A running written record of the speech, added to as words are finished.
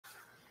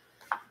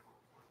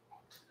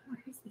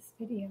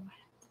video?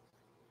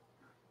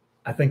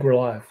 I think we're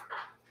live.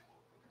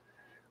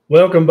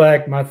 Welcome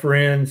back, my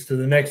friends, to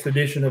the next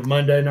edition of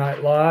Monday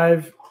Night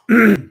Live.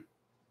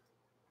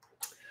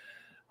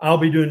 I'll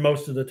be doing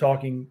most of the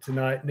talking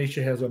tonight.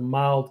 Neisha has a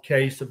mild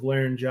case of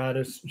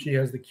laryngitis. She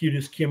has the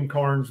cutest Kim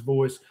Carnes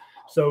voice.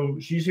 So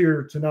she's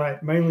here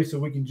tonight mainly so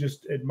we can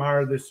just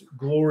admire this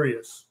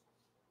glorious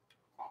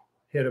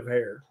head of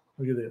hair.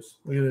 Look at this.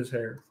 Look at this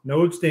hair.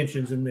 No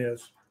extensions in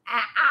this.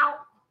 Ow.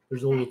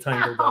 There's a little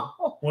tangle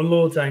though. One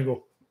little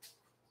tangle.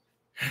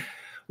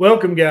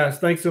 Welcome, guys.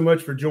 Thanks so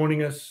much for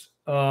joining us.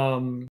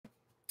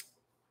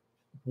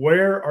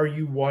 Where are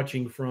you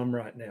watching from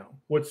right now?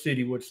 What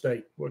city, what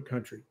state, what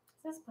country?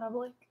 Is this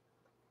public?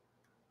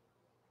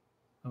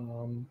 I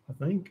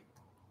think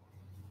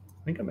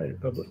I made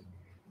it public.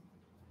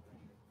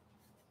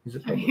 Is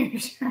it Are public? you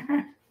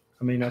sure?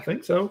 I mean, I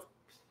think so.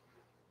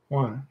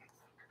 Why?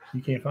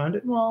 You can't find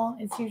it? Well,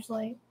 it's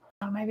usually,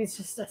 maybe it's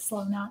just a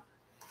slow knot.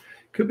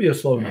 Could be a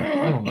slow night.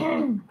 I don't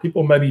know.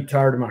 People may be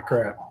tired of my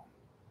crap.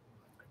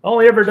 All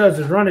he ever does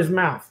is run his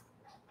mouth.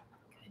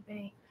 Could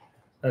be.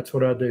 That's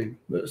what I do.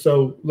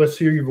 So let's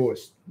hear your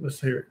voice.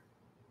 Let's hear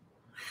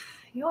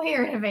You'll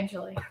hear it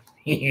eventually.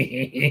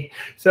 it.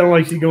 Sound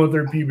like she's going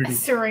through puberty.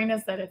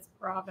 Serena said it's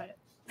private.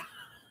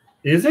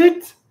 Is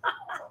it?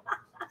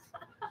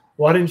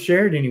 Well, I didn't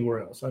share it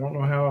anywhere else. I don't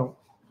know how.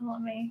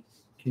 Let me.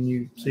 Can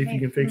you see if you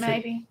can fix it?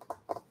 Maybe.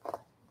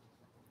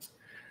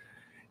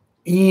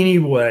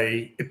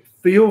 Anyway,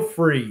 feel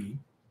free,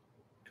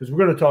 because we're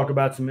going to talk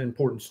about some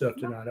important stuff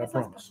tonight, I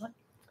promise.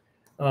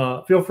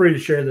 Feel free to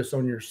share this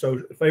on your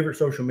favorite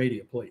social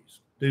media, please.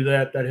 Do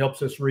that. That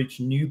helps us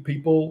reach new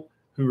people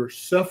who are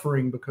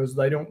suffering because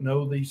they don't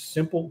know these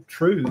simple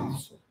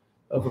truths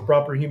of a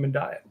proper human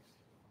diet.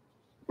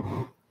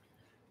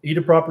 Eat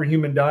a proper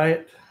human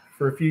diet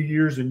for a few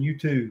years and you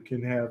too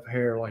can have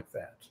hair like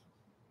that.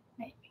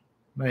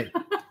 Maybe.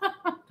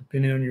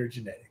 Depending on your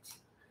genetics.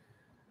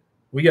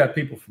 We got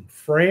people from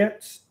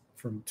France,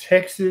 from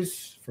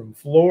Texas, from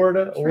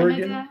Florida,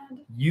 Oregon,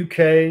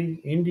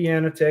 UK,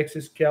 Indiana,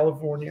 Texas,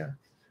 California,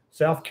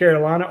 South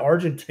Carolina,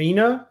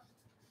 Argentina.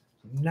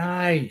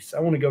 Nice. I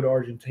want to go to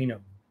Argentina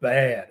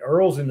bad.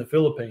 Earl's in the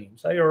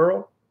Philippines. Hey,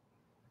 Earl.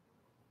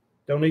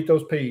 Don't eat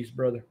those peas,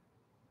 brother.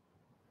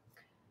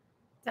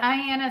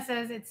 Diana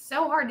says it's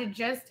so hard to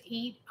just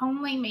eat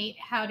only meat.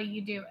 How do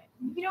you do it?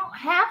 You don't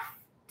have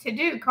to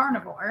do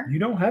carnivore. You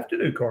don't have to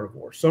do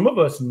carnivore. Some of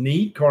us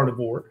need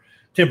carnivore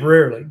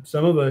temporarily.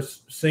 Some of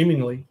us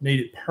seemingly need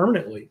it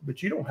permanently,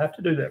 but you don't have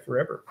to do that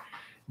forever.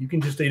 You can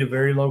just eat a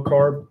very low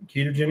carb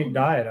ketogenic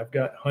diet. I've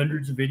got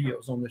hundreds of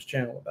videos on this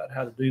channel about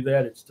how to do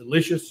that. It's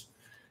delicious.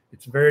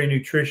 It's very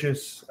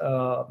nutritious.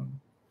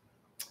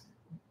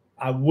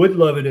 I would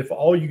love it if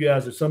all you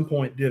guys at some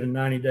point did a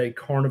 90-day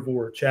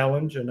carnivore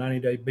challenge, a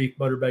 90-day beef,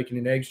 butter, bacon,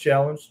 and eggs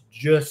challenge,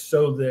 just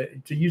so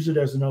that to use it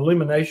as an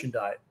elimination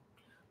diet,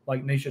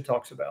 like Neisha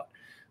talks about.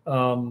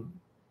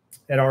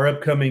 At our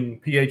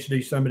upcoming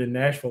PhD summit in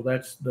Nashville,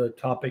 that's the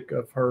topic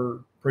of her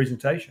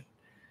presentation,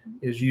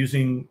 is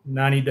using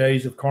 90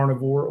 days of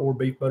carnivore or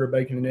beef, butter,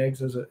 bacon, and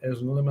eggs as an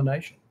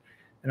elimination.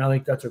 And I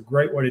think that's a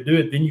great way to do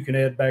it. Then you can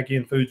add back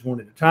in foods one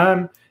at a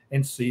time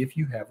and see if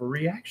you have a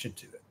reaction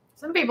to it.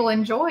 Some people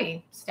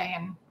enjoy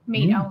staying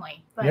meat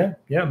only. But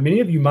yeah.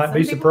 Many of you might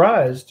be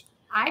surprised.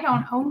 I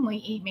don't only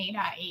eat meat.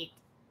 I eat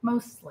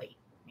mostly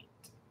meat.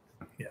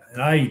 Yeah,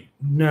 and I eat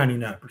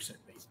 99%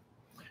 meat.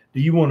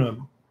 Do you want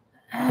to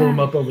pull them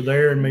up over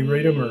there and me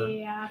read them? Or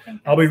yeah, I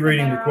think I'll be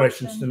reading the better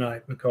questions option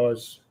tonight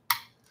because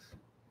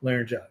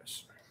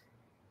laryngitis.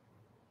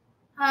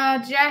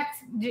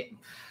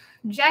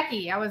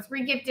 Jackie, I was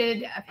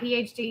regifted a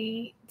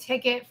PhD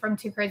ticket from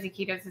Two Crazy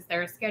Ketos. Is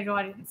there a schedule?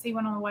 I didn't see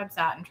one on the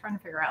website. I'm trying to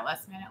figure out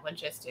last minute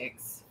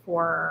logistics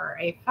for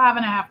a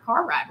 5.5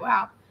 car ride.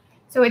 Wow.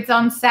 So it's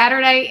on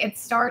Saturday. It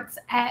starts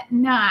at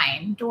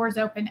 9. Doors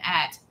open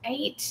at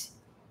 8.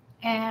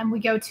 And we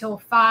go till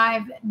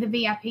 5. The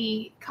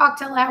VIP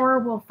cocktail hour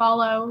will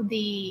follow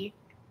the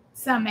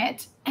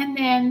summit. And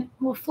then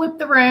we'll flip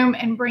the room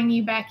and bring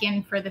you back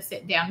in for the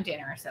sit-down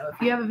dinner. So if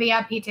you have a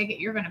VIP ticket,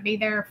 you're going to be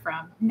there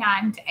from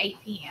 9 to 8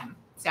 p.m.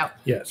 So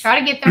try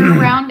to get there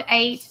around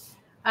 8.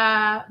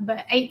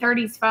 But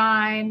 8:30 is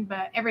fine.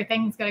 But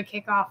everything's going to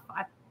kick off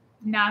at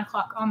 9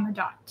 o'clock on the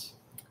dot.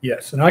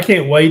 Yes, and I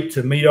can't wait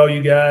to meet all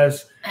you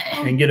guys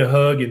and get a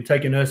hug and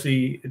take an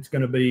Ussie.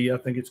 I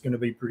think it's going to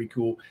be pretty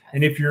cool.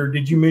 And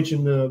did you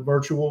mention the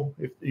virtual?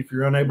 If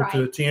you're unable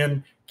to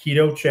attend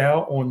Keto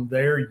Chow on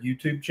their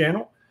YouTube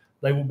channel,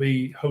 they will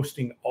be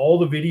hosting all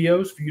the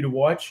videos for you to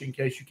watch in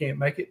case you can't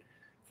make it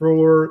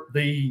for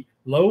the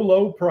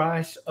low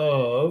price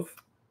of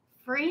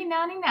free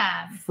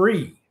 $99.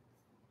 Free.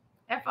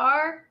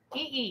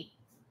 FREE.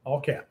 All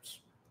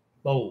caps,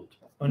 bold,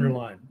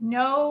 underline.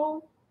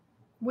 No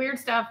weird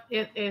stuff.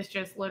 It is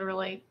just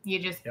literally, you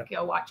just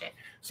go watch it.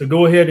 So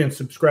go ahead and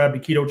subscribe to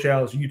Keto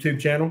Chow's YouTube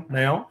channel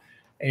now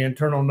and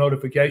turn on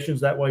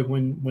notifications. That way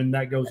when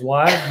that goes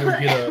live, you'll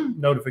get a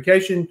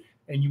notification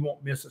and you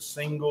won't miss a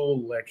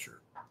single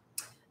lecture.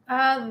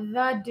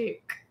 The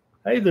Duke.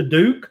 Hey, the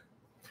Duke.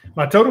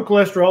 My total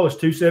cholesterol is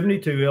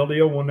 272,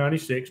 LDL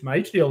 196. My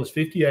HDL is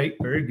 58,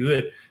 very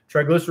good.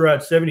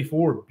 Triglycerides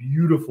 74,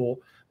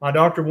 beautiful. My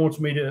doctor wants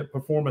me to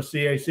perform a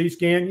CAC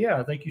scan. Yeah,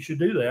 I think you should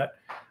do that.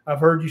 I've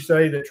heard you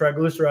say that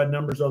triglyceride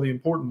numbers are the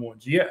important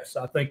ones. Yes,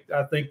 I think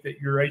that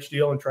your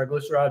HDL and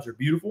triglycerides are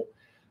beautiful.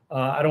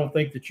 I don't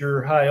think that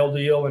your high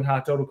LDL and high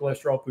total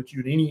cholesterol puts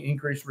you at any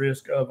increased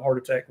risk of heart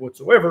attack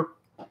whatsoever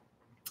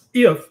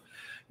if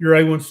your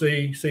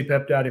A1C,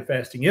 C-peptide, and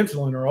fasting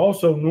insulin are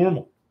also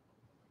normal.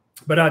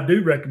 But I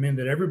do recommend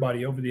that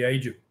everybody over the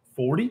age of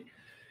 40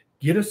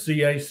 get a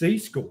CAC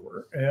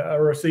score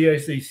or a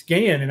CAC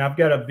scan. And I've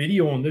got a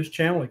video on this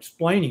channel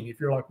explaining, if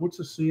you're like, what's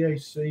a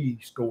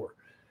CAC score?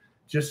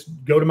 Just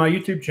go to my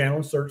YouTube channel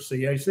and search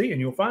CAC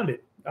and you'll find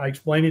it. I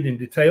explain it in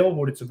detail,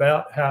 what it's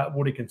about,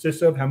 what it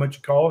consists of, how much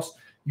it costs,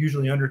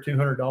 usually under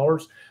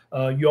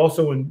 $200. You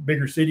also, in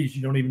bigger cities,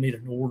 you don't even need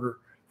an order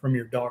from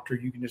your doctor.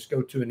 You can just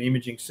go to an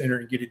imaging center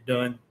and get it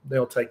done.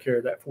 They'll take care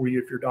of that for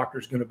you if your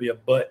doctor's going to be a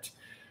butt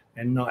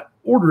and not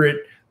order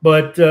it.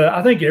 But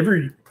I think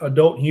every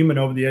adult human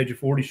over the age of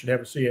 40 should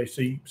have a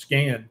CAC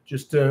scan,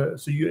 just so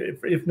you,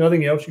 if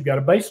nothing else, you've got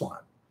a baseline.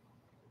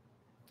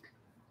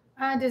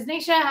 Does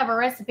Neisha have a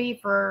recipe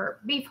for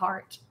beef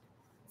heart?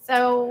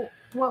 So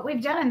what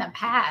we've done in the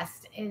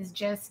past is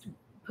just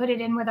put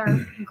it in with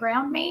our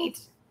ground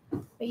meat,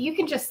 but you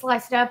can just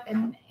slice it up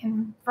and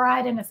fry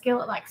it in a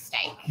skillet like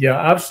steak.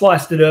 Yeah, I've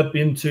sliced it up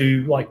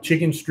into like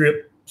chicken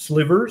strip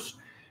slivers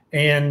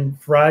and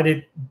fried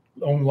it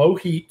on low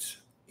heat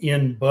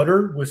in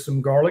butter with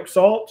some garlic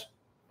salt.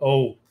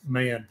 Oh,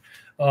 man.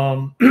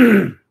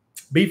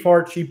 Beef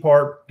heart, sheep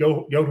heart,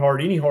 goat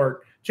heart, any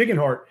heart, chicken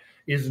heart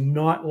is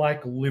not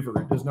like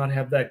liver. It does not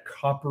have that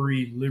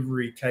coppery,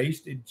 livery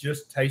taste. It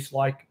just tastes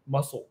like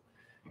muscle.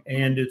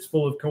 And it's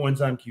full of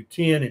coenzyme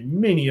Q10 and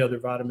many other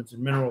vitamins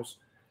and minerals.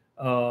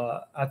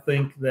 I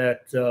think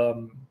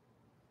you'll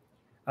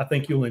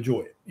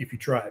enjoy it if you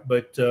try it.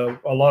 But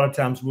a lot of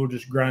times we'll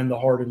just grind the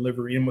heart and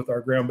liver in with our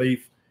ground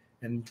beef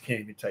and you can't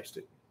even taste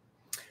it.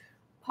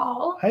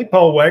 Paul. Hey,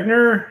 Paul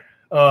Wagner.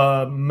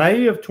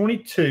 May of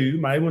 22,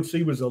 my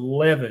A1C was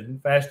 11,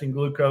 fasting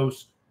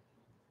glucose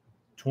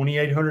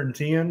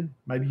 2,810.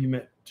 Maybe you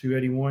meant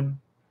 281.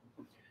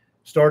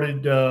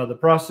 Started the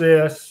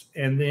process,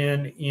 and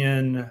then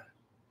in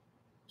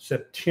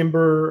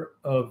September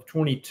of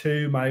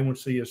 22, my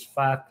A1C is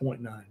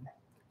 5.9.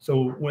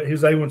 So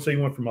his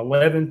A1C went from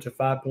 11 to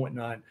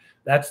 5.9.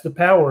 That's the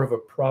power of a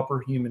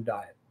proper human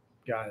diet,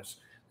 guys.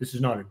 This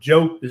is not a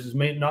joke. This is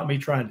not me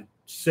trying to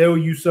sell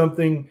you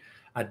something.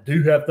 I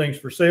do have things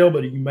for sale,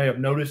 but you may have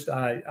noticed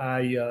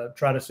I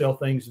try to sell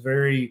things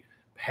very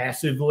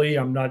passively.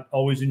 I'm not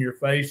always in your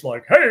face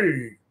like,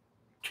 hey,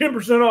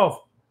 10%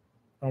 off.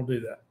 I don't do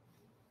that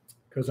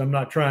because I'm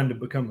not trying to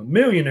become a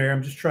millionaire.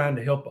 I'm just trying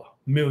to help a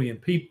million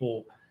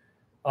people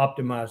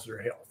optimize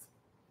their health.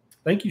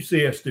 Thank you,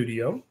 CS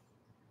Studio.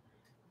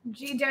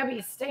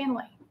 GW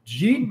Stanley.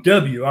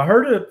 GW. I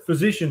heard a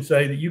physician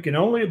say that you can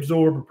only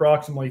absorb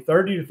approximately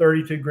 30 to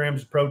 32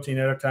 grams of protein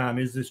at a time.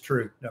 Is this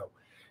true? No,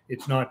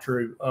 it's not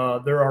true.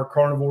 There are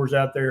carnivores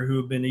out there who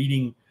have been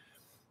eating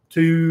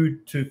 2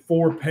 to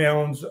 4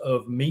 pounds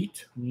of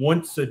meat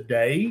once a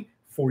day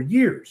for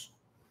years.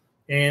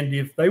 And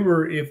if they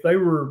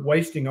were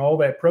wasting all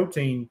that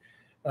protein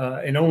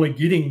and only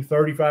getting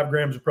 35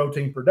 grams of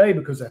protein per day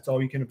because that's all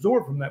you can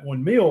absorb from that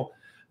one meal,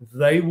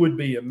 they would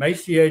be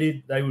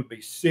emaciated, they would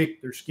be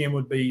sick, their skin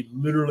would be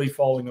literally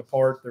falling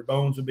apart, their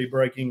bones would be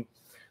breaking,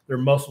 their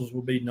muscles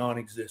will be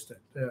non-existent.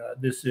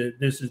 This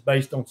is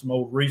based on some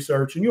old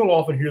research, and you'll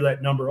often hear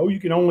that number. Oh, you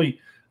can only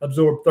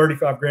absorb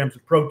 35 grams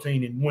of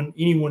protein in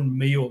any one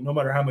meal, no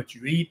matter how much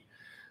you eat.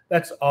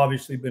 That's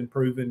obviously been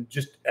proven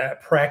just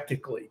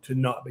practically to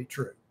not be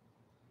true.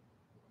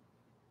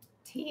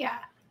 Tia.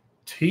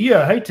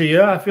 Hey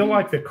Tia, I feel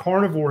like the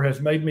carnivore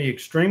has made me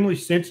extremely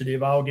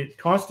sensitive. I'll get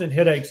constant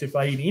headaches if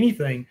I eat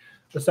anything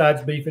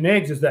besides beef and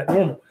eggs. Is that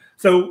normal?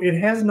 So it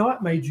has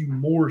not made you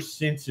more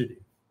sensitive,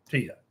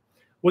 Tia.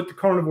 What the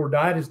carnivore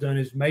diet has done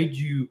is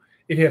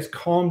it has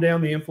calmed down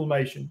the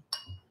inflammation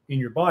in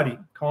your body,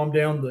 calmed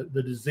down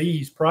the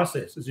disease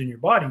processes in your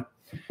body.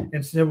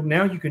 And so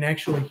now you can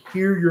actually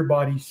hear your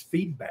body's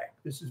feedback.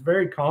 This is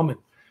very common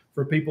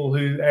for people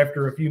who,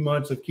 after a few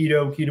months of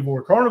keto,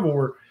 ketovore,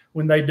 carnivore,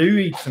 when they do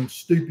eat some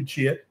stupid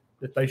shit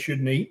that they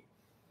shouldn't eat,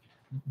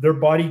 their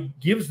body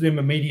gives them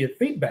immediate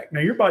feedback. Now,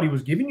 your body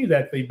was giving you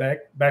that feedback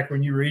back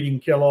when you were eating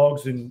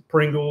Kellogg's and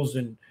Pringles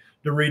and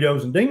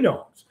Doritos and Ding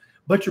Dongs,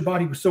 but your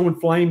body was so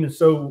inflamed and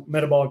so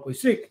metabolically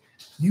sick,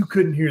 you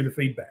couldn't hear the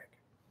feedback.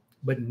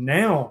 But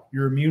now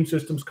your immune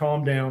system's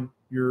calmed down,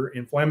 your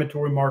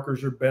inflammatory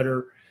markers are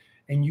better,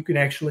 and you can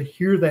actually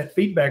hear that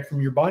feedback from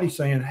your body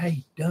saying,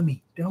 hey,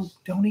 dummy,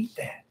 don't eat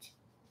that.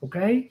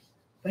 Okay?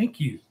 Thank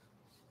you.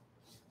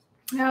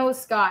 No,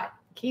 Scott,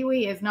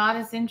 kiwi is not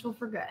essential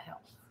for gut health.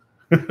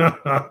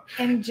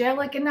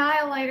 Angelic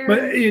Annihilator.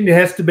 But it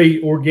has to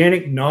be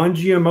organic,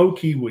 non-GMO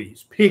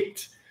kiwis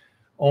picked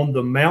on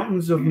the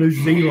mountains of New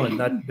Zealand.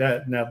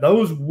 Now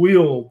those they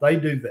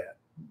do that.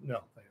 No,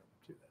 they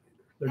don't do that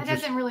either. That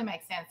doesn't really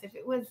make sense. If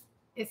it was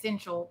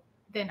essential,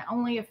 then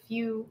only a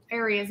few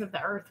areas of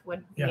the earth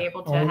would be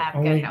able to have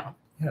only, gut health.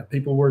 Yeah,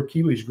 people where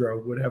kiwis grow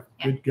would have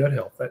good gut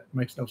health. That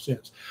makes no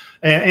sense.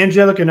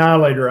 Angelic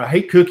Annihilator, I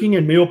hate cooking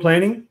and meal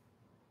planning.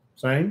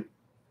 Same.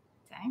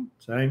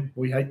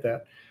 We hate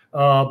that.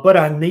 But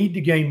I need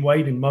to gain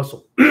weight and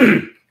muscle.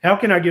 How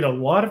can I get a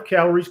lot of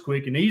calories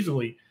quick and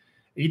easily?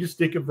 Eat a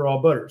stick of raw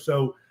butter.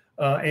 So,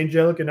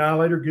 Angelic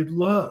Annihilator, good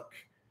luck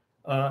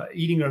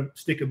eating a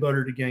stick of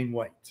butter to gain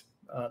weight.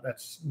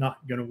 That's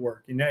not going to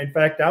work. And in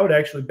fact, I would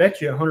actually bet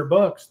you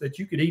 $100 that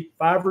you could eat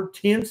 5 or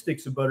 10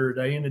 sticks of butter a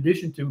day in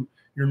addition to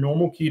your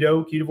normal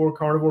keto, ketovore,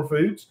 carnivore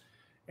foods,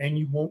 and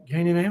you won't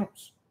gain an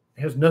ounce.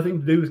 It has nothing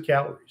to do with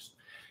calories.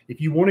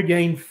 If you want to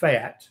gain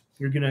fat,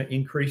 you're going to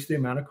increase the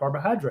amount of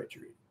carbohydrates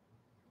you're eating.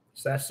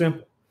 It's that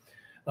simple.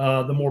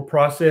 The more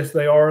processed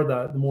they are,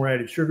 the more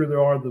added sugar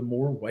there are, the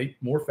more weight,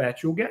 more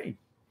fat you'll gain.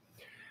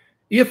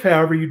 If,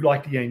 however, you'd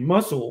like to gain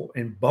muscle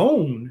and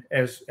bone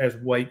as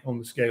weight on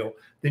the scale,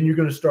 then you're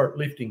going to start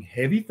lifting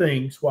heavy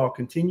things while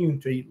continuing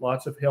to eat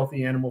lots of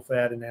healthy animal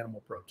fat and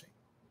animal protein.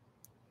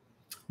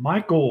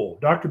 Michael,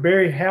 Dr.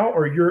 Berry, how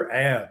are your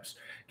abs?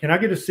 Can I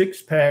get a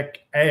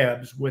 6-pack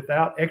abs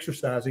without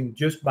exercising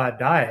just by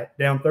diet,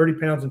 down 30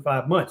 pounds in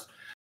 5 months?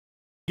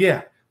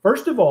 Yeah.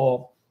 First of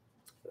all,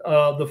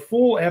 the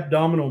full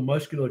abdominal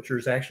musculature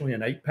is actually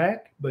an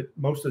 8-pack, but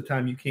most of the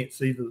time you can't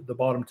see the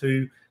bottom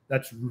two.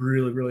 That's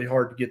really, really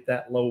hard to get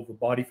that low of a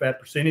body fat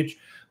percentage.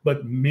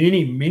 But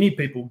many, many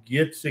people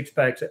get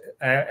 6-packs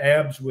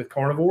abs with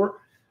carnivore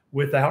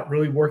without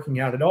really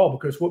working out at all,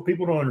 because what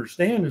people don't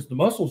understand is the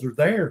muscles are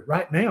there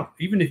right now.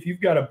 Even if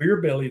you've got a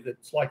beer belly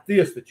that's like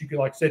this, that you can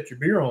like set your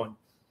beer on,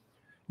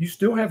 you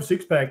still have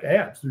 6-pack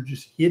abs. They're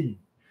just hidden.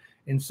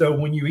 And so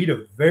when you eat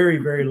a very,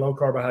 very low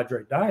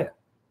carbohydrate diet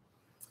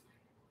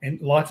and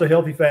lots of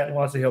healthy fat and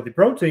lots of healthy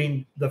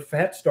protein, the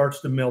fat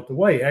starts to melt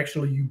away.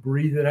 Actually, you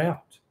breathe it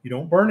out. You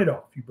don't burn it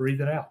off. You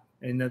breathe it out.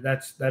 And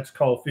that's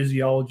called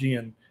physiology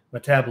and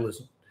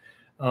metabolism.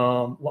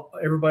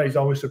 Everybody's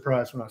always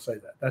surprised when I say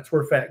that. That's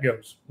where fat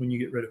goes when you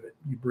get rid of it.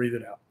 You breathe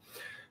it out.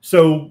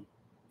 So,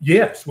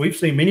 yes, we've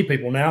seen many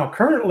people now.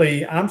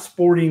 Currently, I'm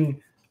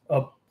sporting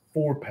a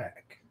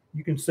 4-pack.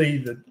 You can see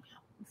the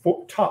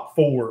top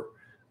 4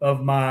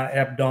 of my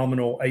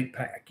abdominal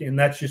 8-pack. And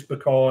that's just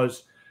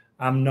because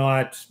I'm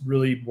not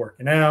really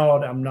working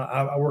out. I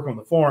work on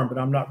the farm, but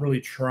I'm not really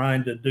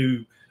trying to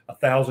do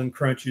 1,000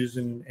 crunches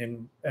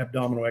and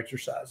abdominal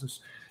exercises.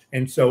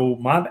 And so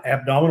my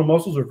abdominal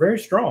muscles are very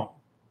strong.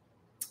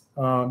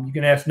 You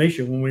can ask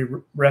Neisha when we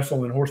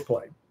wrestle in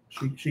horseplay.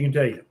 She can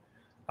tell you.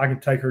 I can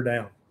take her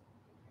down.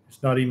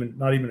 It's not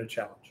even a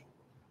challenge.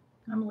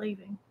 I'm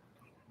leaving.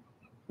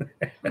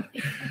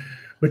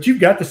 But you've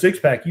got the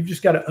 6-pack. You've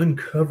just got to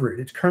uncover it.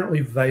 It's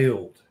currently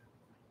veiled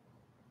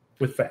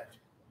with fat.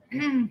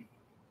 I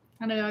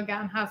know a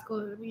guy in high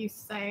school that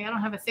used to say, I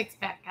don't have a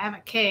 6-pack, I have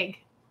a keg.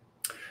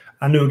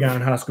 I knew a guy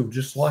in high school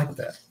just like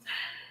that.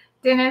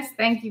 Dennis,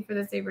 thank you for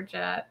the super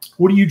chat.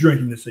 What are you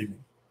drinking this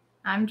evening?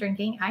 I'm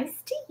drinking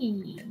iced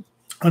tea.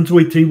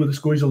 Unsweet tea with a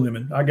squeeze of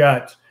lemon. I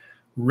got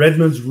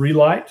Redmond's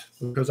Relight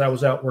because I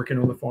was out working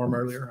on the farm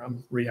earlier.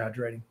 I'm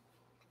rehydrating,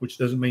 which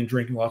doesn't mean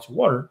drinking lots of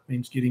water. It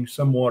means getting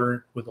some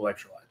water with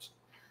electrolytes.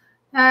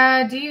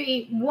 Do you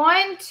eat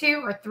 1,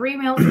 2, or 3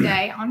 meals a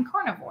day on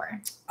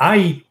carnivore? I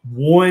eat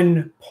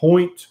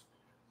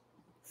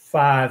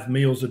 1.5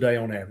 meals a day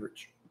on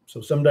average.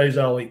 So some days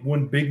I'll eat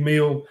one big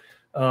meal.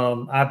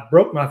 I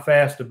broke my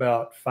fast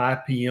about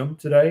 5 p.m.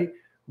 today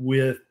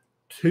with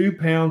 2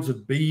 pounds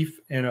of beef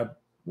and a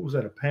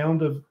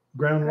pound of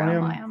ground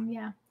lamb?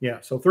 Yeah. Yeah.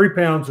 So 3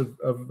 pounds of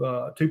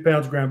 2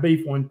 pounds of ground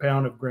beef, 1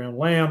 pound of ground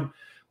lamb,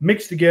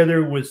 mixed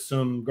together with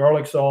some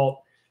garlic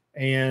salt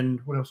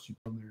and what else do you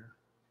put in there?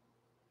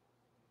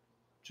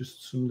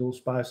 Just some little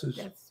spices.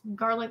 That's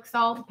garlic,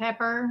 salt,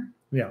 pepper.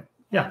 Yeah.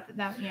 Yeah.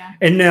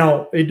 And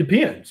now it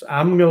depends.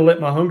 I'm going to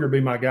let my hunger be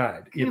my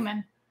guide.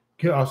 Cumin.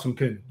 Some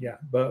cumin, yeah.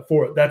 But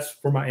that's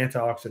for my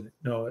antioxidant.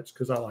 No, it's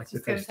because I like the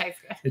taste. It tastes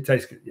good. It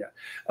tastes good,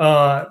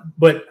 yeah.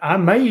 But I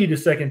may eat a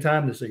second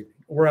time this evening,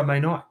 or I may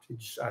not.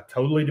 It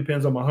totally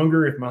depends on my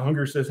hunger. If my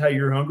hunger says, "Hey,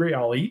 you're hungry,"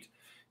 I'll eat.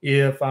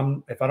 If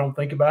I don't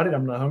think about it,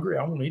 I'm not hungry,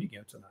 I won't eat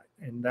again tonight.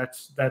 And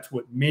that's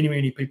what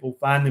many people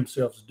find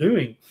themselves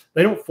doing.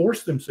 They don't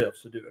force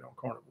themselves to do it on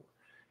carnivore.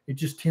 It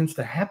just tends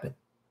to happen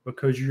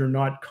because you're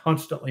not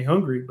constantly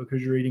hungry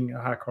because you're eating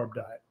a high carb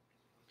diet.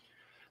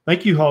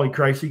 Thank you, Holly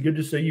Tracy. Good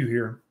to see you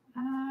here.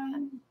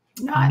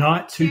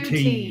 Not to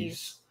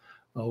tease.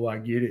 Oh, I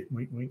get it.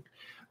 Wink, wink.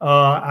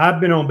 I've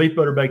been on beef,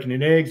 butter, bacon,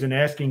 and eggs and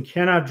asking,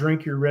 can I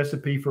drink your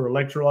recipe for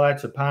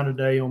electrolytes, a pint a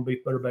day on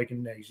beef, butter, bacon,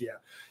 and eggs? Yeah.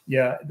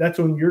 Yeah. That's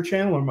on your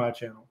channel or my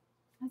channel?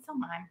 That's on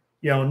mine.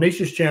 Yeah. On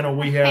Neisha's channel,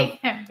 we have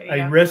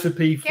a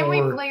recipe for. Can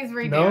we please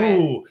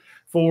redo it?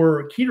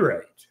 For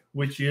Ketorade,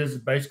 which is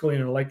basically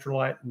an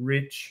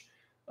electrolyte-rich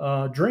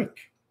drink.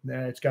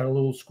 It's got a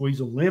little squeeze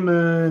of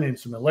lemon and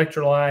some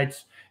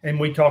electrolytes. And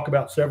we talk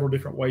about several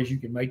different ways you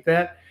can make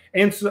that.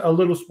 And a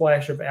little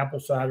splash of apple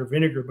cider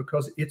vinegar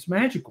because it's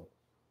magical.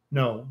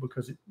 No,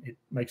 because it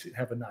makes it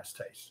have a nice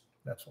taste.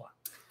 That's why.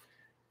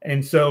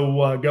 And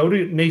so go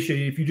to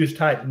Neisha. If you just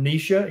type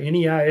Neisha,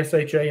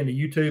 Neisha into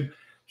YouTube,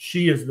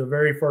 she is the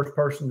very first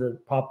person to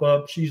pop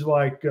up. She's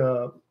like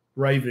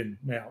Raven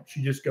now.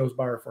 She just goes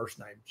by her first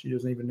name. She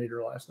doesn't even need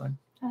her last name.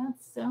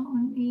 That's so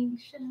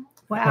Neisha.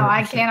 Wow, 100%.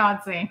 I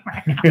cannot sing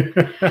right now.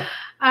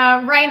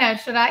 Raina,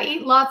 should I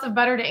eat lots of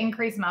butter to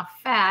increase my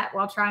fat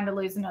while trying to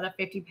lose another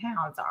 50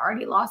 pounds? I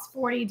already lost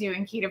 40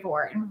 doing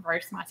Ketovore and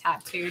reversed my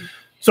type 2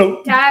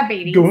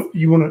 diabetes. Go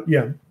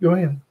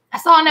ahead. I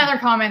saw another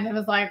comment that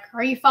was like,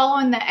 are you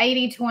following the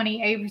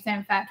 80-20,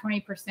 80% fat,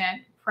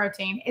 20%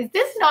 protein? Is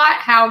this not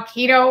how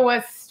keto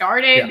was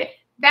started? Yeah.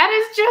 That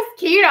is just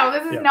keto.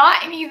 This is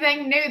not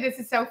anything new. This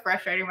is so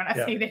frustrating when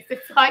I see this.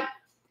 It's like,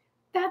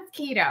 that's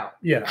keto.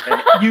 Yeah.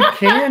 You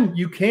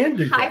can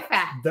do high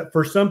fat. That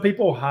for some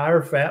people,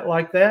 higher fat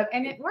like that.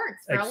 And it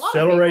works for a lot of people.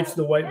 Accelerates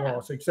the weight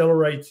loss,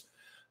 accelerates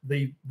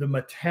the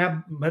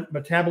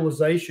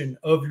metabolization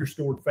of your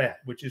stored fat,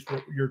 which is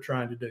what you're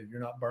trying to do. You're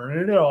not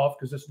burning it off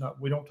because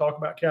we don't talk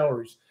about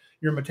calories.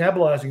 You're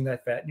metabolizing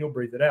that fat and you'll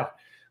breathe it out.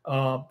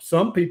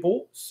 Some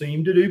people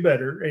seem to do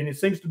better, and it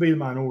seems to be the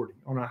minority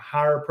on a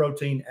higher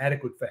protein,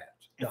 adequate fat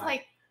diet. It's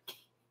like,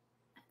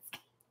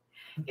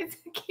 it's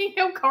a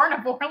keto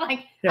carnivore.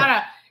 Like, I don't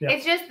know.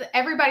 It's just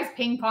everybody's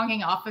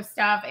ping-ponging off of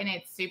stuff, and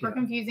it's super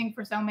confusing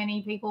for so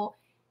many people.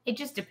 It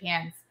just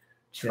depends.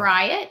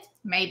 Try it.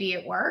 Maybe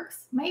it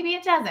works. Maybe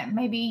it doesn't.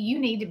 Maybe you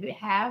need to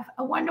have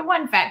a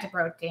 1-to-1 fat to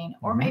protein,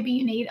 or maybe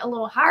you need a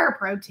little higher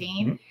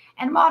protein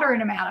and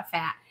moderate amount of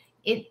fat.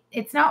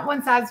 It's not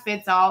one size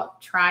fits all.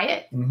 Try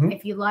it.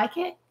 If you like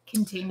it,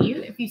 continue.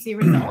 If you see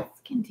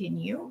results,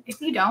 continue. If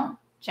you don't,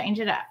 change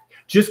it up.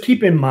 Just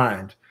keep in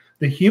mind,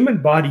 the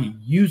human body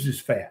uses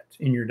fat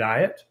in your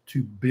diet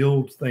to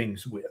build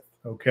things with,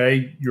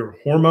 okay? Your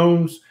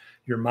hormones,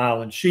 your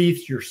myelin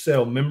sheaths, your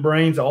cell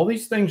membranes, all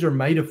these things are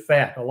made of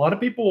fat. A lot of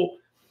people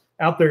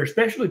out there,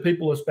 especially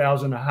people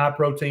espousing a high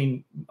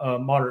protein,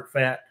 moderate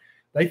fat,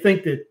 they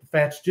think that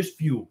fat's just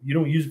fuel. You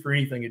don't use it for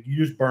anything.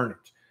 You just burn it.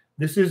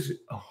 This is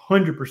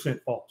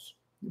 100% false.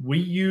 We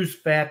use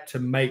fat to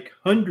make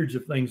hundreds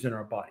of things in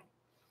our body.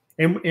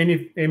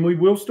 And we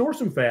will store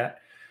some fat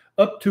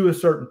up to a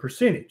certain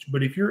percentage.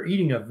 But if you're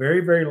eating a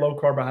very, very low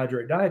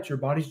carbohydrate diet, your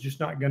body's just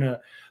not going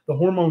to, the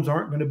hormones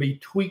aren't going to be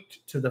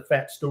tweaked to the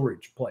fat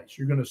storage place.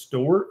 You're going to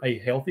store a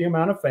healthy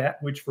amount of fat,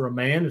 which for a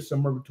man is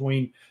somewhere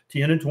between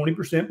 10 and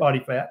 20% body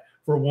fat.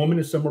 For a woman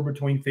is somewhere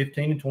between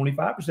 15 and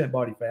 25%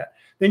 body fat.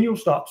 Then you'll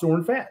stop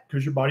storing fat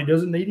because your body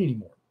doesn't need any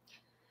more.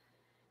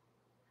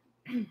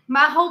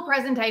 My whole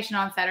presentation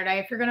on Saturday,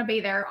 if you're going to be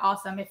there,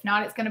 awesome. If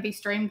not, it's going to be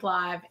streamed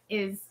live,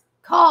 is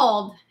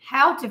called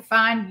How to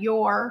Find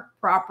Your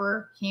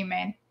Proper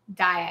Human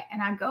Diet.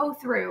 And I go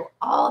through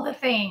all the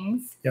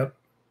things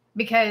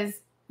because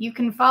you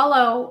can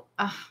follow,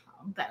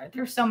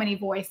 there's so many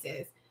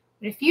voices.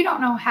 But if you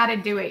don't know how to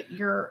do it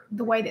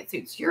the way that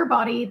suits your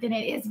body, then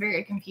it is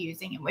very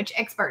confusing. And which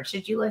expert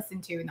should you listen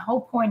to? And the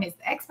whole point is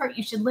the expert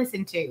you should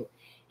listen to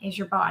is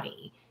your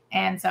body.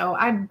 And so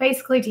I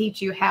basically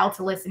teach you how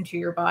to listen to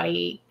your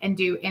body and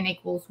do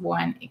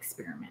N=1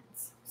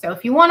 experiments. So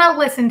if you want to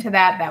listen to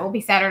that, that will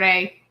be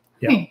Saturday,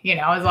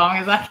 as long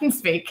as I can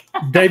speak.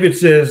 David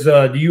says,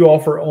 do you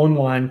offer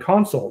online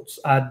consults?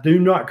 I do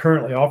not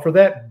currently offer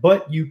that,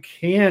 but you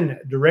can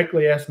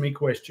directly ask me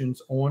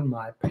questions on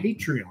my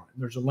Patreon.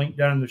 There's a link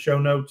down in the show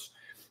notes.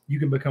 You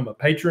can become a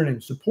patron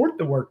and support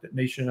the work that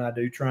Neisha and I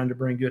do, trying to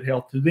bring good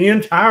health to the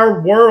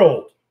entire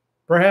world.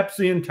 Perhaps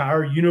the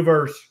entire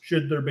universe,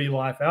 should there be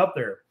life out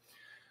there.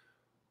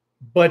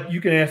 But you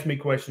can ask me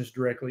questions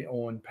directly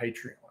on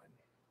Patreon.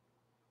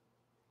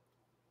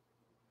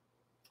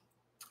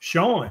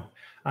 Sean,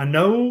 I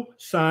know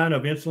sign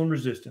of insulin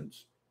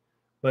resistance,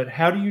 but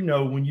how do you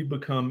know when you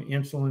become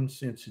insulin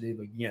sensitive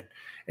again?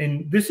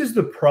 And this is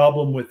the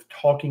problem with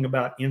talking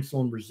about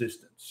insulin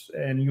resistance.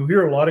 And you'll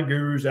hear a lot of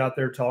gurus out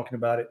there talking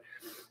about it.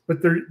 But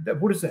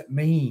what does that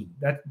mean?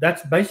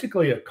 That's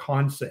basically a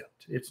concept.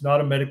 It's not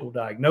a medical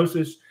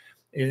diagnosis,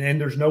 and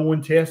there's no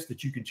one test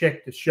that you can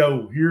check to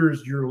show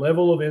here's your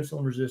level of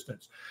insulin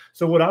resistance.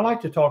 So what I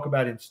like to talk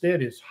about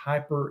instead is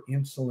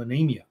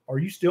hyperinsulinemia. Are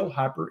you still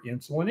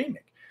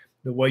hyperinsulinemic?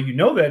 The way you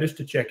know that is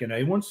to check an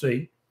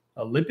A1C,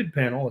 a lipid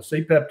panel, a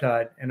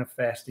C-peptide, and a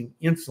fasting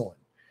insulin.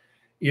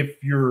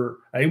 If your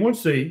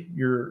A1C,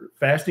 your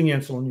fasting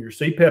insulin, your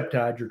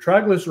C-peptide, your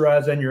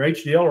triglycerides, and your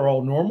HDL are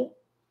all normal,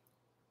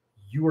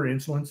 you are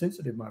insulin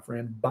sensitive, my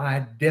friend,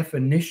 by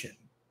definition.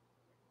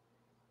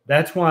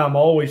 That's why I'm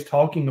always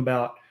talking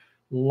about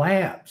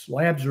labs.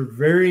 Labs are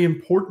very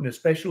important,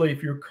 especially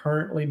if you're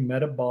currently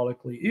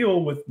metabolically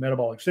ill with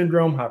metabolic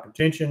syndrome,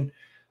 hypertension,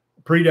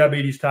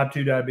 prediabetes, type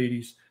 2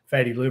 diabetes,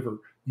 fatty liver.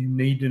 You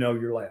need to know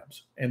your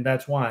labs. And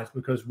that's why. It's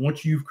because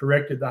once you've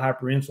corrected the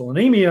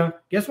hyperinsulinemia,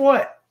 guess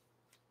what?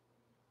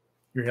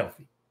 You're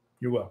healthy.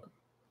 You're welcome.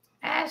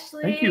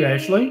 Ashley. Thank you,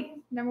 Ashley.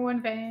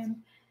 #1 fan.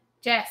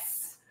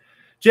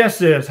 Jess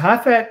says,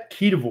 high-fat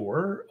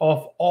Ketovore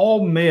off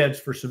all meds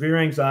for severe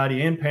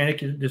anxiety and panic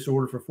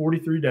disorder for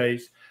 43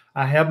 days.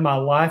 I have my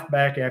life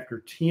back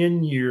after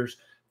 10 years.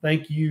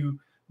 Thank you,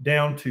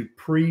 down to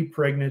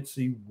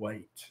pre-pregnancy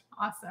weight.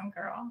 Awesome,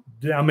 girl.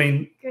 I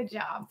mean, good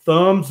job.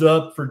 Thumbs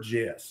up for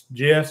Jess.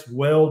 Jess,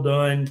 well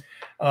done.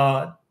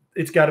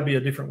 It's got to be a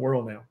different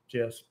world now,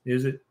 Jess.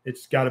 Is it?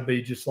 It's got to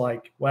be just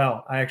like,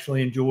 wow, I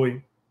actually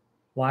enjoy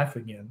life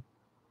again.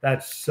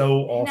 That's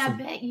so awesome.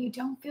 And I bet you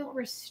don't feel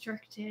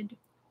restricted.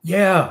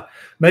 Yeah,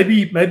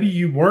 maybe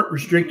you weren't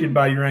restricted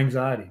by your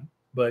anxiety,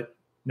 but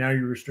now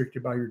you're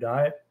restricted by your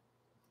diet.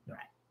 Right.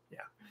 Yeah.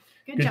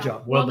 Good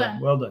job. Well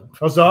done. Well done.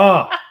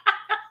 Huzzah.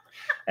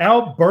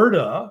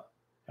 Alberta.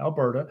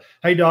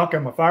 Hey, Doc,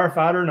 I'm a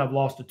firefighter and I've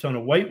lost a ton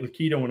of weight with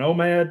keto and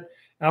OMAD,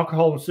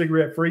 alcohol and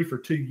cigarette free for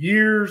 2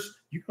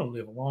 years. You're going to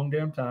live a long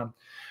damn time.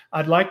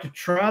 I'd like to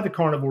try the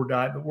carnivore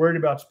diet, but worried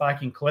about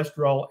spiking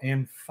cholesterol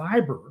and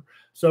fiber.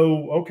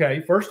 So,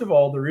 okay, first of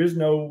all,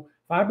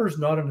 fiber is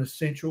not an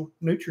essential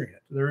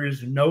nutrient. There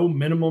is no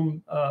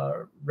minimum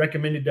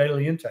recommended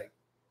daily intake.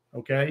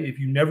 Okay, if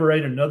you never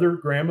ate another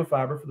gram of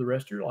fiber for the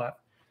rest of your life,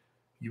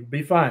 you'll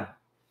be fine.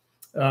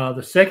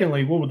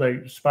 Secondly, what were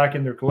they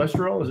spiking their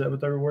cholesterol? Is that what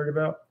they were worried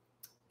about?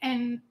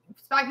 And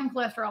spiking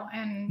cholesterol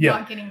and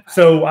not getting fiber.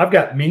 So I've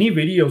got many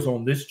videos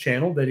on this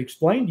channel that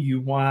explain to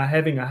you why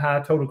having a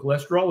high total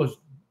cholesterol is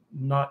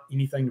not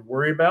anything to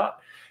worry about,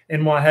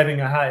 and why having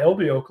a high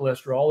LDL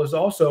cholesterol is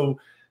also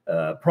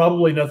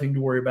probably nothing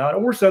to worry about,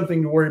 or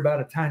something to worry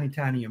about a tiny,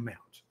 tiny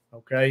amount.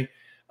 Okay.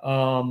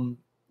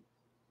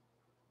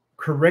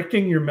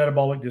 Correcting your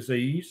metabolic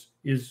disease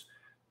is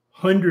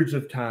hundreds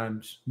of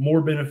times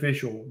more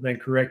beneficial than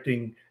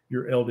correcting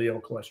your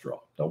LDL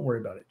cholesterol. Don't worry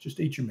about it.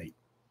 Just eat your meat.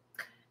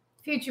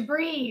 Future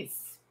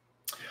Breeze.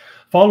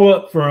 Follow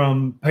up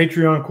from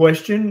Patreon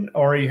question,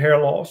 RE hair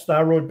loss.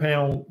 Thyroid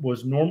panel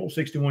was normal,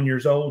 61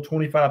 years old,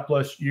 25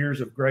 plus years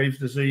of Graves'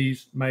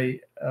 disease.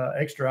 May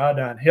extra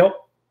iodine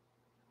help?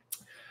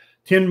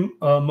 10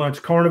 months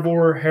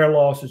carnivore, hair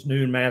loss is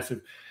new and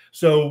massive.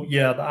 So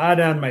yeah, the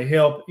iodine may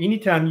help.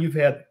 Anytime you've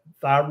had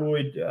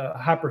thyroid,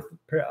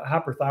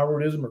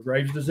 hyperthyroidism or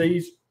Graves'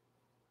 disease,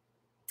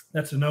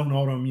 that's a known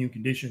autoimmune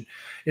condition.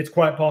 It's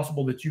quite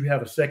possible that you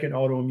have a second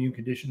autoimmune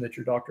condition that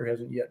your doctor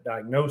hasn't yet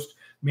diagnosed.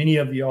 Many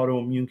of the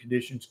autoimmune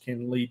conditions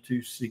can lead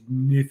to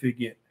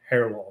significant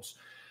hair loss.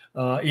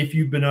 If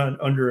you've been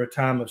under a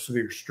time of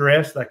severe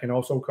stress, that can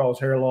also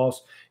cause hair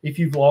loss. If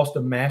you've lost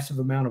a massive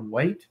amount of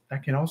weight,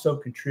 that can also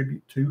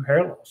contribute to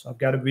hair loss. I've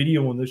got a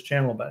video on this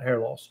channel about hair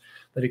loss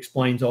that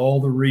explains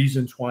all the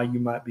reasons why you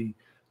might be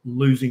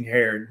losing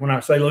hair. And when I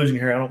say losing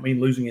hair, I don't mean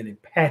losing it in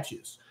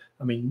patches.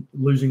 I mean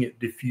losing it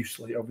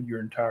diffusely over your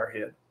entire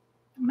head.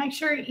 Make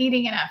sure you're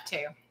eating enough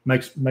too.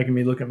 Making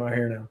me look at my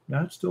hair now.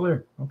 No, it's still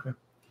there. Okay.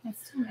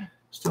 It's still there.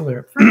 Still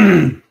there.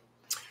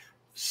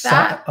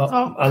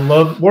 I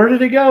love. Where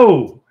did it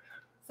go?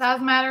 Size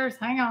matters.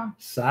 Hang on.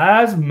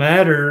 Size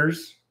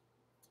matters,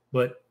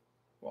 but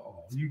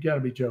you got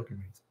to be joking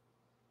me.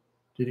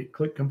 Did it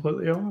click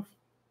completely off?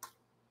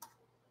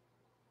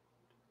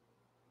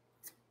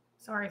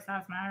 Sorry,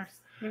 size matters.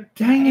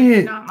 Dang it!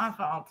 It's not my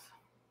fault.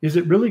 Is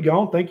it really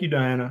gone? Thank you,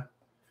 Diana.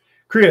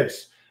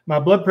 Chris, my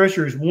blood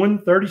pressure is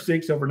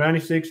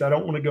 136/96. I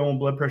don't want to go on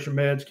blood pressure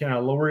meds. Can I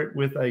lower it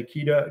with a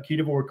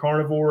Ketovore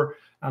Carnivore?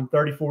 I'm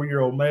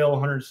 34-year-old male,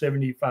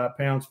 175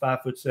 pounds,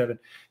 5'7".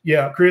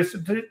 Yeah, Chris,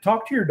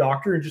 talk to your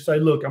doctor and just say,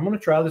 look, I'm going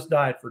to try this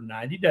diet for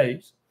 90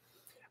 days.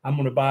 I'm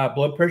going to buy a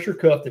blood pressure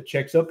cuff that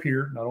checks up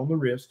here, not on the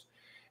wrist.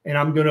 And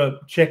I'm going to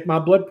check my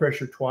blood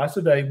pressure twice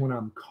a day when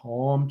I'm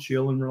calm,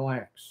 chill, and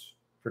relax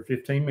for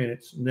 15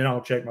 minutes. And then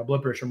I'll check my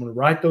blood pressure. I'm going to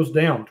write those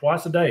down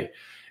twice a day,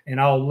 and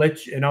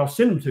I'll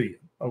send them to you.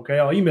 Okay.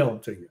 I'll email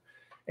them to you.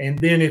 And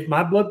then if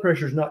my blood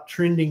pressure is not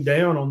trending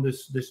down on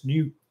this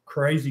new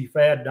crazy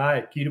fad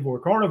diet,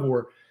 Ketovore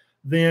Carnivore,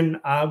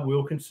 then I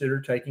will consider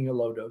taking a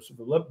low dose of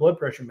the blood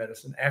pressure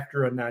medicine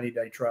after a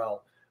 90-day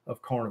trial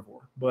of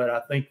Carnivore. But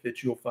I think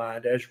that you'll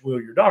find, as will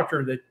your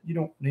doctor, that you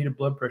don't need a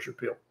blood pressure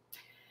pill.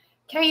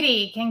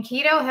 Katie, can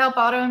keto help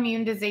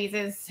autoimmune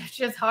diseases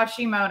such as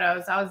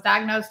Hashimoto's? I was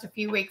diagnosed a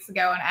few weeks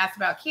ago and asked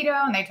about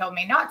keto, and they told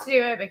me not to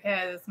do it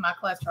because my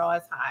cholesterol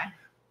is high.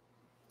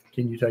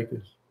 Can you take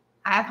this?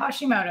 I have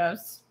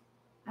Hashimoto's.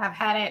 I've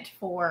had it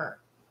for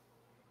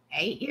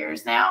 8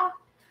 years now,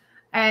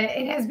 and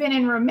it has been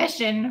in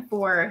remission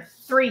for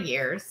 3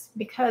 years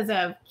because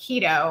of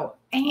keto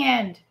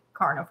and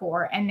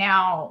carnivore, and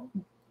now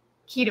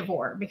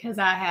Ketovore because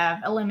I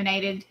have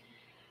eliminated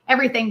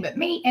everything but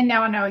meat, and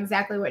now I know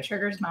exactly what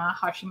triggers my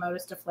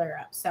Hashimoto's to flare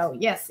up. So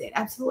yes, it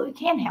absolutely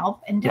can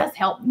help and does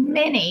help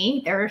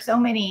many. There are so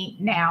many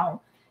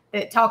now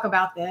that talk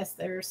about this.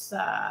 There's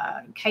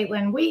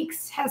Caitlin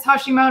Weeks has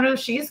Hashimoto's.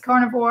 She's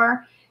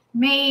carnivore.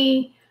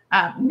 Me,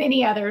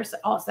 many others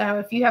also.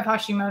 If you have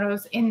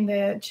Hashimoto's, in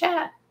the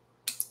chat,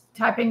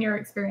 type in your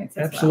experience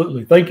as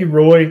Absolutely. Well. Thank you,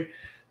 Roy.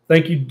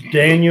 Thank you,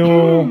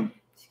 Daniel.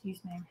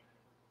 Excuse me.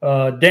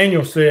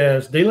 Daniel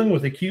says, dealing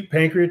with acute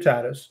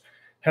pancreatitis,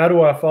 how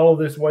do I follow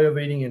this way of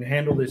eating and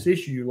handle this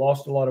issue?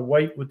 Lost a lot of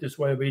weight with this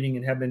way of eating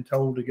and have been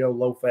told to go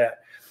low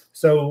fat.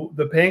 So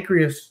the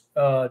pancreas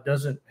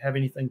doesn't have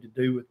anything to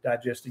do with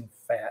digesting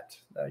fat.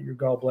 Your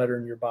gallbladder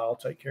and your bile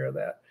take care of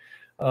that.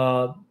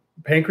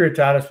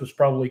 pancreatitis was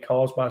probably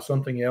caused by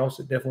something else.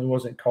 It definitely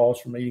wasn't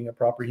caused from eating a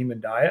proper human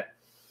diet.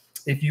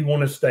 If you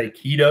want to stay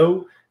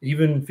keto,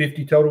 even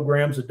 50 total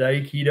grams a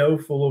day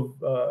keto, full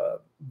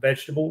of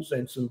vegetables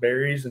and some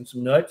berries and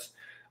some nuts,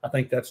 I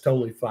think that's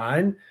totally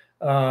fine.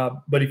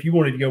 But if you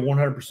wanted to go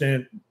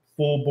 100%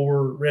 full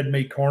bore red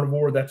meat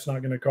carnivore, that's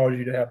not going to cause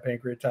you to have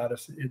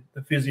pancreatitis.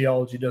 The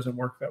physiology doesn't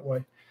work that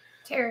way.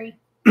 Terry.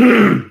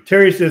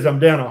 Terry says, I'm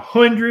down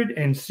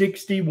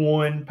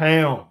 161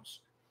 pounds.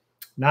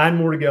 9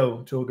 more to go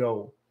until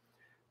goal.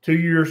 2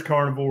 years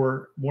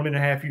carnivore,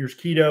 1.5 years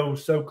keto,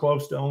 so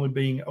close to only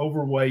being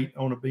overweight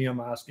on a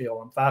BMI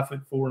scale. I'm 5'4"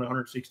 and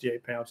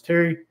 168 pounds.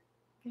 Terry,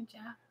 good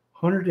job.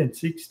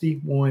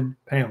 161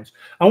 pounds.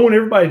 I want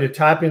everybody to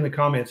type in the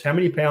comments how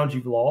many pounds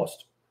you've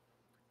lost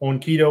on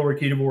keto or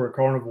ketovore or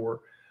carnivore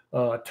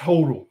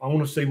total. I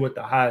want to see what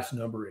the highest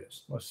number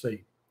is. Let's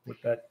see what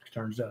that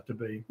turns out to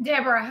be.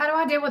 Deborah, how do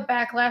I deal with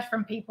backlash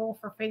from people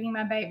for feeding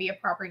my baby a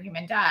proper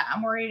human diet?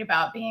 I'm worried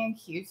about being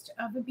accused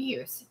of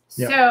abuse.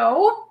 Yeah.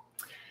 So,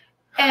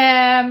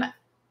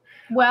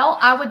 well,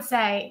 I would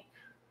say,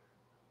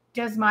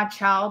 does my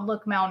child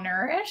look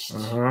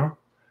malnourished?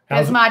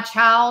 Does my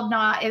child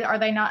are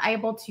they not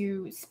able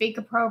to speak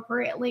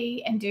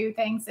appropriately and do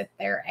things at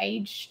their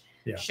age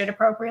should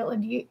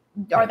appropriately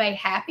do? Are they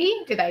happy?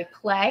 Do they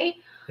play?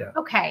 Yeah.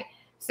 Okay.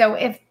 So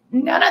if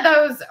none of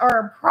those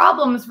are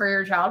problems for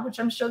your child, which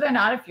I'm sure they're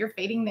not if you're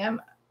feeding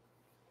them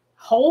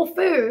whole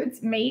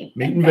foods, meat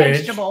and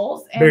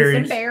vegetables, and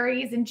berries, some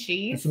berries and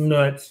cheese. And some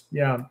nuts.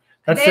 Yeah.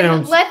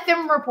 Let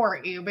them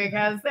report you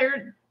because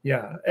they're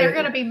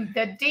going to be,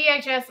 the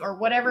DHS or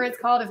whatever it's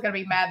called is going to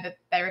be mad that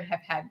they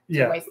have had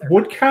to waste their time.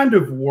 What kind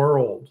of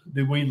world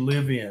do we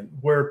live in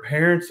where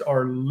parents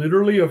are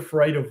literally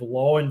afraid of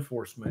law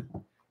enforcement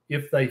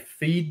if they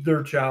feed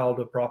their child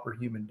a proper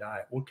human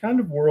diet? What kind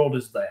of world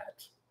is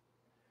that?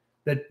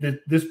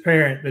 That this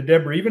parent, that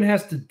Deborah even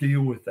has to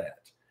deal with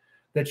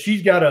that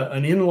she's got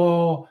an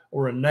in-law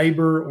or a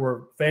neighbor or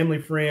a family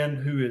friend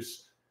who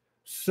is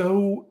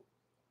so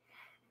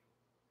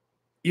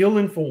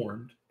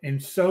ill-informed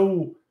and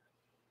so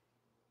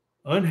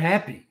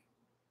unhappy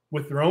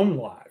with their own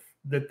life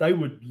that they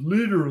would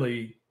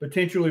literally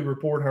potentially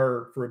report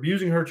her for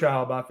abusing her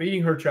child by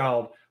feeding her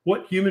child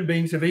what human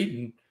beings have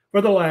eaten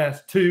for the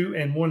last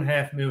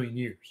 2.5 million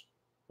years.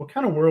 What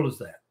kind of world is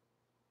that?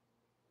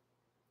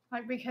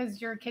 Like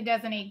because your kid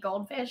doesn't eat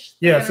goldfish?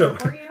 Yeah, so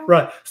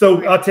right. So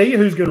okay. I'll tell you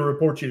who's going to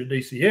report you to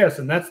DCS,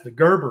 and that's the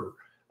Gerber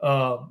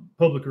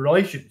public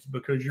relations,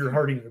 because you're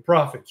hurting the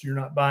profits. You're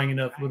not buying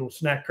enough little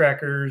snack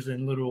crackers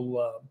and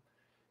little,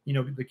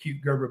 the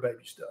cute Gerber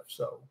baby stuff.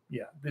 So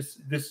yeah, this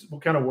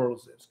what kind of world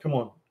is this? Come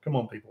on,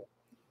 people.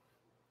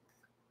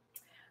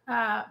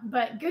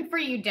 But good for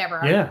you,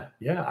 Deborah.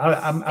 Yeah.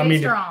 I mean,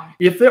 strong.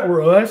 If that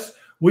were us,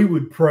 we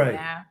would pray.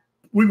 Yeah.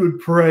 We would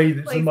pray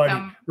that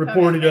somebody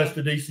reported us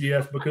to to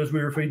DCS because we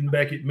were feeding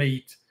Beckett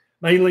meat,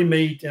 mainly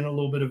meat and a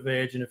little bit of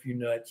veg and a few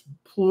nuts.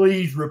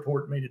 Please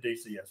report me to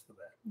DCS for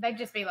that. They'd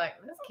just be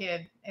like, this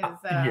kid is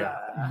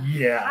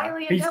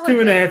highly intelligent. He's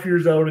 2.5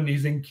 years old and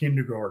he's in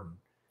kindergarten.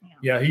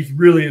 Yeah, he's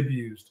really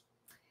abused.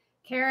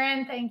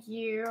 Karen, thank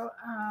you.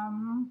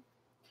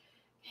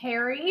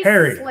 Harry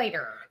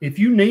Slater. If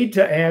you need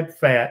to add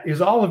fat,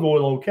 is olive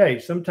oil okay?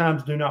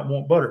 Sometimes do not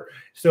want butter.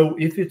 So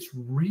if it's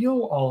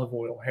real olive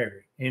oil,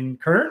 Harry,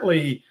 and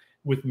currently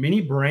with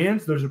many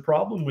brands, there's a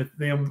problem with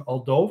them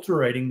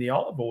adulterating the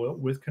olive oil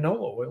with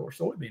canola oil or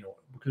soybean oil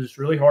because it's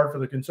really hard for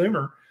the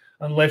consumer,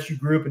 unless you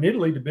grew up in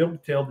Italy, to be able to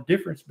tell the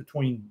difference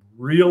between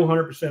real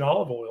 100%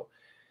 olive oil.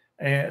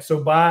 And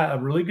so buy a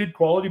really good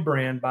quality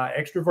brand, buy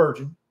extra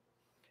virgin,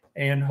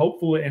 and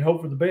hope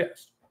for the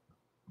best.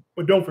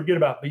 But don't forget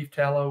about beef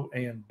tallow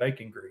and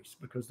bacon grease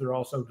because they're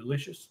also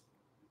delicious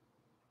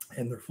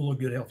and they're full of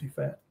good, healthy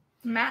fat.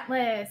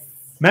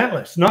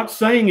 Matless, not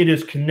saying it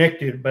is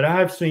connected, but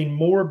I've seen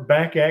more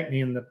back acne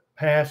in the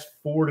past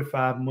 4 to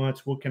 5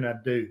 months. What can I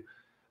do?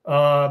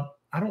 I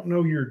don't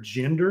know your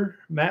gender,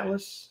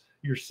 Matless,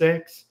 your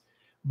sex,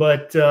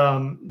 but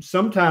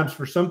sometimes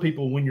for some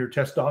people, when your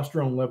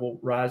testosterone level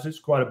rises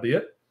quite a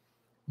bit,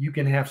 you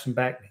can have some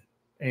back acne.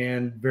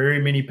 And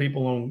very many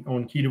people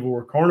on Ketovore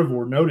or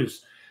Carnivore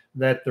notice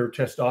that their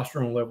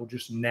testosterone level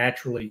just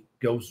naturally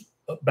goes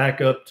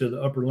back up to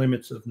the upper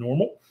limits of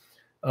normal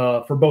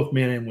for both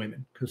men and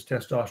women, because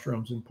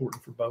testosterone is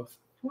important for both.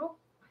 Well,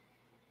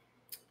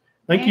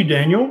 thank you,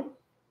 Daniel.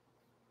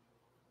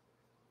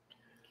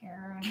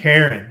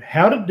 Karen,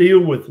 how to deal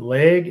with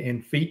leg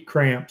and feet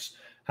cramps.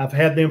 I've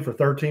had them for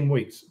 13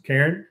 weeks.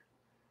 Karen,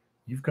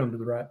 you've come to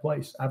the right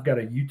place. I've got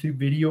a YouTube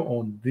video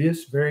on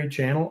this very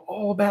channel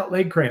all about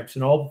leg cramps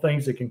and all the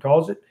things that can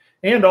cause it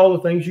and all the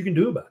things you can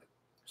do about it.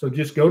 So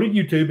just go to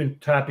YouTube and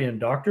type in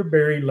Dr.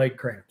 Berry leg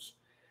cramps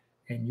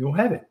and you'll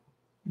have it.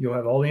 You'll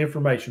have all the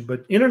information.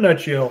 But in a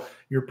nutshell,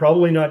 you're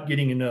probably not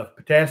getting enough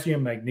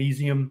potassium,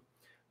 magnesium,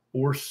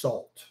 or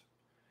salt.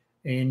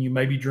 and you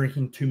may be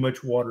drinking too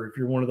much water. If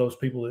you're one of those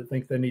people that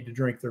think they need to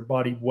drink their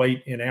body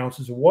weight in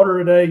ounces of water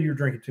a day, you're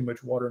drinking too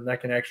much water, and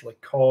that can actually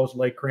cause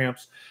leg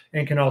cramps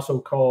and can also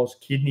cause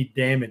kidney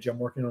damage. I'm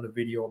working on a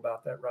video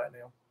about that right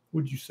now.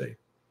 What'd you say?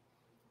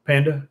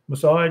 Panda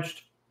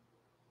massaged?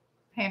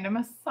 Panda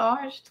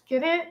massaged.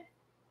 Get it?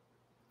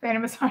 Panda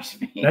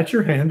massaged me. That's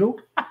your handle?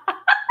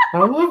 I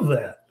love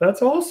that.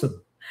 That's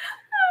awesome.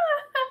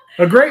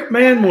 A great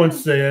man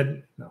once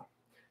said, no.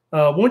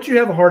 Once you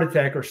have a heart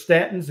attack, are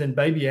statins and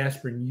baby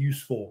aspirin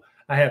useful?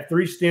 I have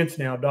 3 stents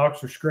now.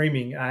 Docs are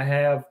screaming. I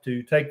have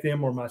to take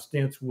them or my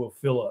stents will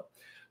fill up.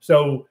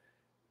 So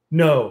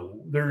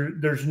no,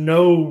 there's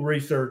no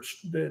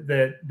research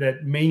that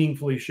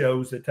meaningfully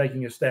shows that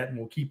taking a statin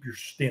will keep your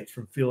stents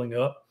from filling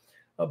up.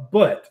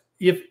 But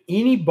if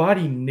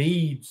anybody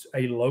needs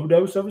a low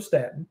dose of a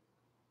statin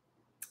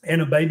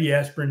and a baby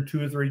aspirin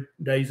 2 or 3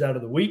 days out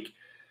of the week,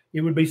 it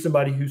would be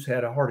somebody who's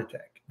had a heart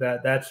attack.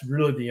 That's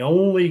really the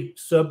only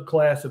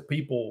subclass of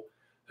people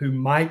who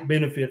might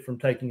benefit from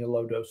taking a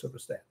low dose of a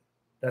statin.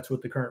 That's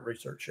what the current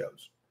research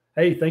shows.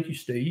 Hey, thank you,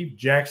 Steve.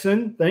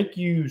 Jackson, thank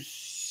you,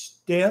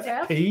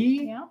 Steph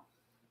P. Yeah.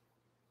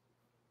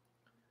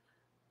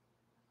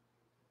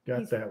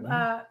 Got that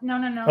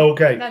one. No.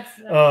 Okay. That's,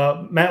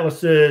 Matla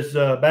says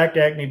back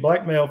acne,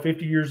 black male,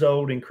 50 years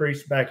old,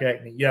 increased back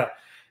acne. Yeah.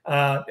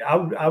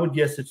 I would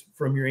guess it's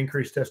from your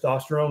increased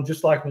testosterone,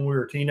 just like when we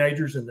were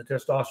teenagers and the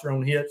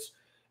testosterone hits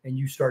and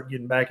you start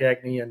getting back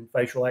acne and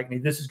facial acne.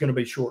 This is going to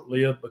be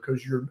short-lived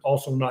because you're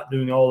also not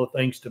doing all the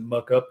things to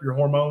muck up your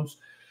hormones.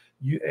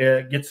 You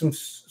get some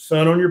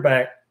sun on your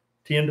back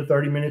 10 to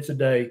 30 minutes a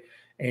day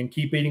and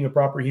keep eating a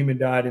proper human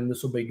diet, and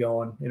this will be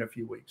gone in a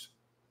few weeks.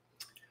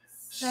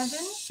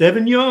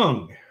 7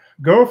 Young.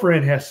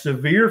 Girlfriend has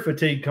severe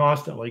fatigue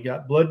constantly,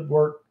 got blood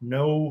work,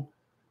 no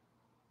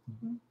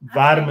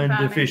vitamin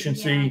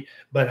deficiency,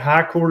 but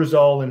high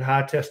cortisol and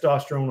high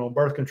testosterone on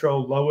birth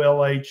control, low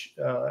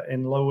LH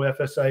and low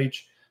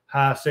FSH,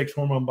 high sex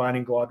hormone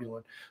binding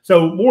globulin.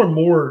 So more and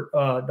more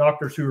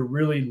doctors who are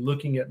really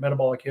looking at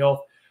metabolic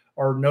health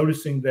are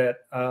noticing that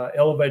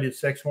elevated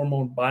sex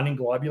hormone binding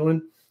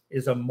globulin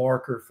is a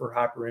marker for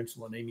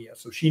hyperinsulinemia.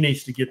 So she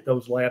needs to get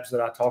those labs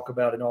that I talk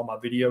about in all my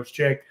videos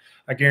checked.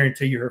 I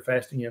guarantee you her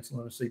fasting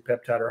insulin and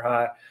C-peptide are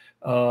high.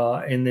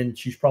 And then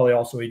she's probably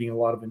also eating a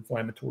lot of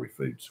inflammatory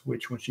foods,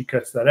 which when she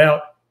cuts that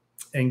out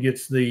and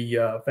gets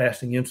the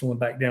fasting insulin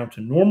back down to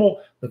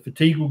normal, the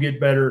fatigue will get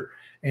better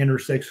and her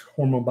sex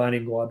hormone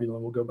binding globulin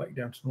will go back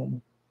down to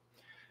normal.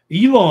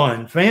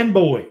 Elon,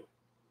 fanboy.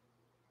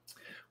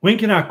 When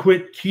can I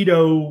quit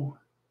keto?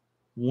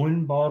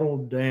 1 bottle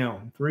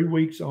down, 3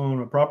 weeks on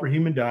a proper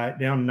human diet,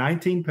 down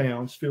 19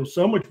 pounds, feel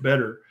so much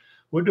better.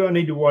 What do I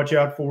need to watch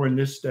out for in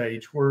this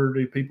stage? Where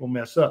do people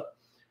mess up?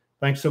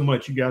 Thanks so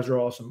much. You guys are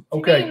awesome.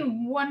 Okay. Do you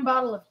mean 1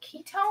 bottle of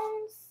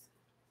ketones?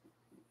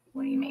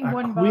 What do you mean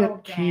 1 bottle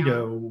down?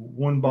 Keto,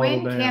 1 bottle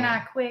down. When can I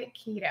quit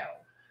keto?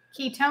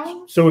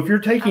 Ketones? So if you're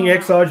taking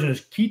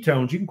exogenous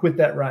ketones, you can quit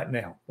that right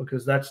now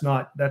because that's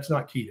not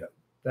keto.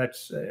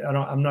 That's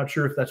I'm not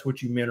sure if that's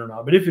what you meant or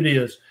not, but if it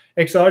is,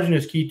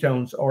 exogenous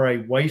ketones are a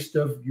waste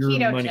of your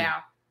money.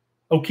 Chow.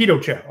 Oh,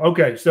 keto chow.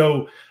 Okay,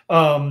 so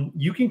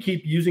you can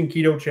keep using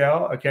keto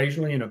chow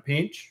occasionally in a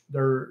pinch.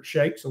 They're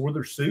shakes or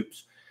they're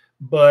soups,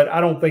 but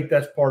I don't think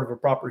that's part of a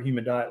proper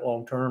human diet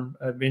long term.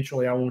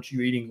 Eventually, I want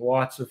you eating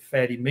lots of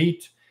fatty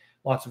meat,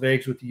 lots of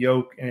eggs with the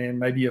yolk, and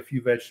maybe a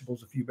few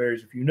vegetables, a few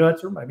berries, a few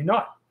nuts, or maybe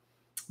not.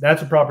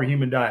 That's a proper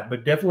human diet,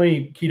 but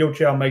definitely keto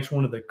chow makes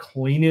one of the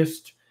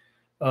cleanest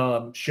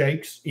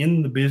shakes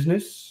in the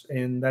business,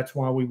 and that's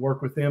why we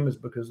work with them, is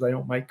because they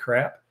don't make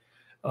crap.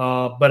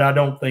 But I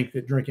don't think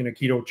that drinking a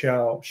keto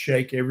chow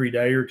shake every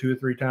day or 2 or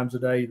 3 times a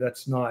day,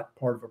 that's not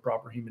part of a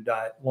proper human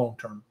diet long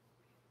term.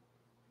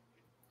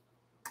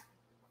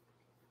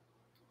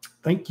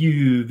 Thank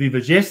you, Viva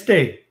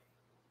Geste.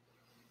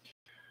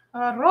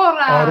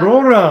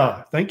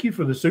 Aurora, thank you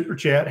for the super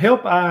chat.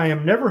 Help, I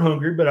am never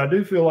hungry, but I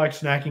do feel like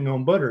snacking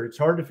on butter. It's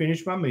hard to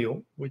finish my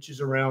meal, which is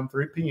around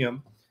 3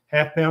 p.m.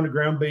 Half pound of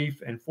ground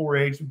beef and 4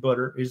 eggs with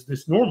butter. Is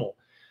this normal?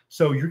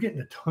 So you're getting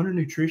a ton of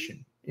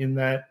nutrition in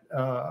that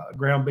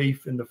ground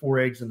beef and the 4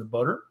 eggs and the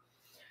butter.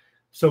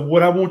 So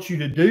what I want you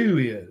to do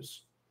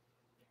is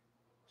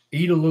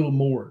eat a little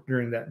more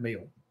during that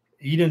meal.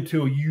 Eat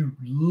until you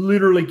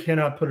literally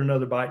cannot put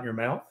another bite in your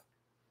mouth.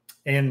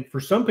 And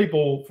for some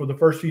people, for the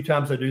first few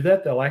times they do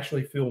that, they'll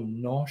actually feel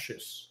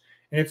nauseous.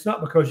 And it's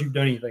not because you've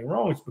done anything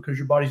wrong. It's because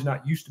your body's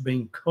not used to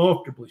being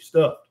comfortably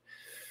stuffed.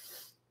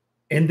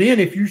 And then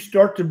if you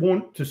start to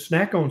want to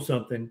snack on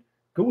something,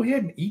 go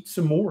ahead and eat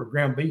some more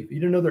ground beef.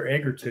 Eat another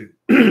egg or 2.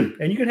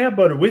 And you can have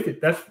butter with it,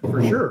 that's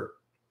for sure.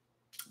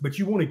 But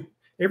you want to,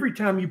 every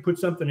time you put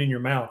something in your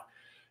mouth,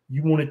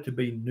 you want it to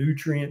be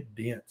nutrient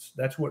dense.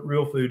 That's what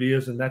real food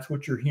is, and that's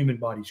what your human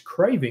body's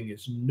craving,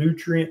 is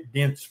nutrient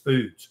dense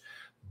foods.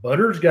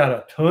 Butter's got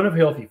a ton of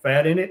healthy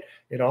fat in it.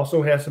 It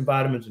also has some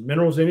vitamins and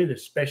minerals in it,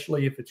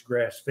 especially if it's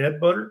grass-fed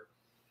butter.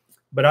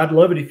 But I'd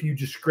love it if you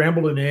just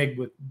scrambled an egg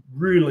with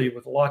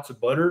lots of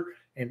butter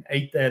and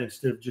ate that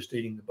instead of just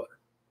eating the butter.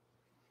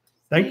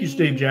 Thank you,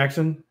 Steve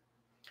Jackson.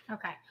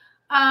 Okay.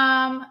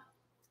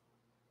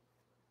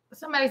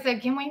 Somebody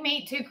said, can we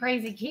meet 2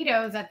 Crazy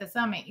Ketos at the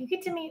summit? You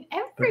get to meet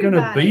everybody. They're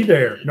going to be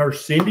there.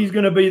 Nurse Cindy's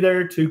going to be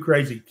there. 2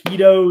 Crazy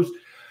Ketos.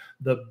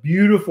 The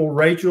beautiful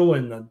Rachel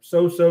and the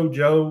so-so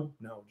Joe.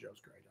 No, Joe's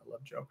great. I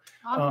love Joe.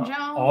 Autumn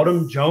Jones.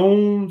 Autumn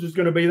Jones is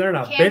going to be there, and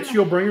I bet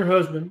she'll bring her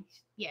husband.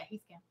 Yeah,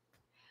 he's Kim.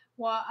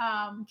 Well,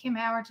 Kim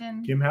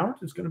Howerton. Kim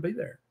Howerton is going to be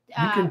there.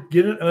 You can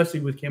get an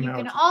Ussie with Kim Howerton.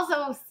 You can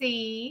also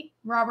see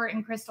Robert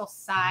and Crystal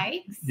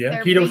Sykes.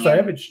 Yeah, Keto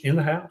Savage in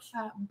the house.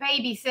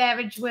 Baby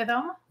Savage with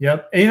them.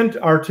 Yep, and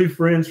our 2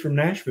 friends from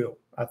Nashville,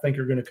 I think,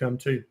 are going to come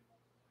too.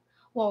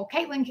 Well,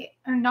 Caitlin,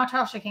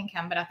 Natasha can't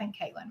come, but I think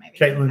Caitlin maybe.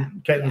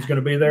 Caitlin's going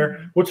to be there.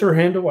 Mm-hmm. What's her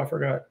handle? I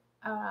forgot.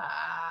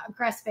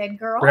 Grass-Fed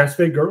Girl.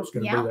 Grass-Fed Girl's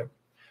going to be there.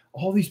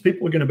 All these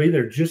people are going to be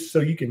there just so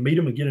you can meet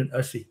them and get an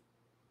Ussie.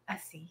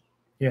 Ussie.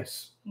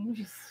 Yes. You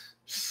just...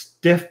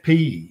 Steph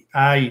P.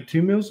 I eat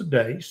 2 meals a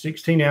day,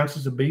 16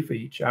 ounces of beef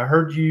each. I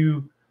heard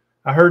you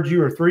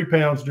are 3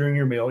 pounds during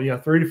your meal. Yeah,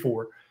 3 to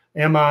 4.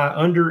 Am I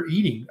under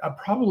eating?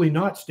 Probably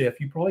not, Steph.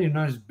 You probably are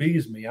not as big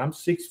as me. I'm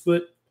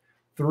 6'3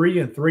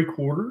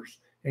 3/4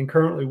 and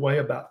currently weigh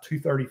about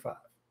 235.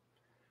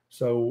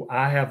 So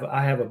I have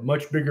a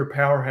much bigger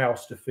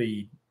powerhouse to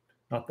feed.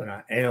 Not that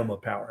I am a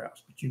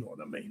powerhouse, but you know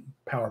what I mean.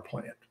 Power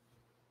plant.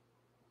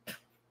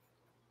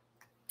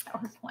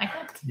 Power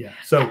plant. Yeah.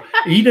 So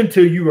eat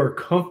until you are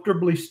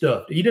comfortably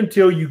stuffed. Eat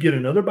until you get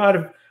another bite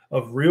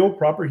of real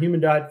proper human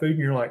diet food, and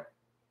you're like,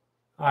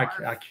 I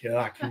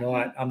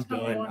cannot. I'm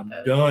done. I'm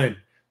done.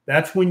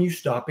 That's when you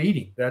stop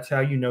eating. That's how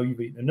you know you've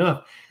eaten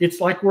enough.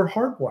 It's like we're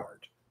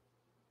hardwired.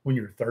 When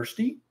you're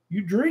thirsty,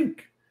 you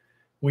drink.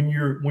 When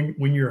you're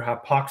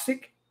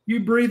hypoxic,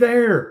 you breathe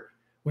air.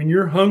 When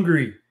you're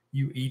hungry,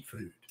 you eat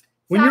food.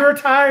 When you're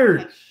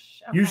tired,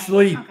 you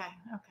sleep. Okay.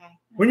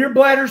 When your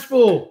bladder's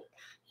full,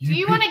 do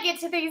you want to get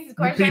to these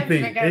questions?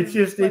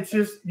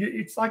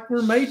 It's like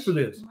we're made for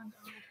this.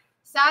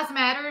 Size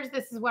matters.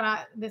 This is what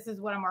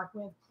I'm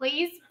working with.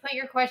 Please put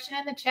your question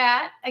in the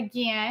chat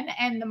again,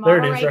 and the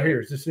moderator. There it is, right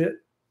here. Is this it?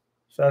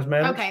 Size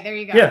matters. Okay, there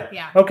you go.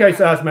 Yeah. Okay,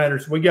 size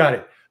matters. We got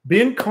it.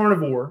 Been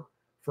carnivore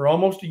for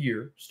almost a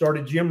year.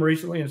 Started gym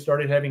recently and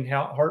started having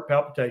heart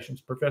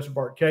palpitations. Professor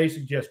Bart K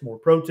suggests more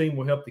protein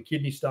will help the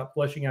kidneys stop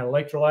flushing out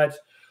electrolytes.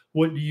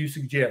 What do you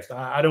suggest?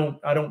 I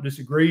don't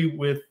disagree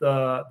with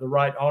the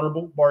Right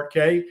Honorable Bart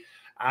K.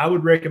 I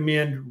would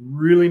recommend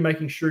really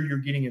making sure you're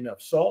getting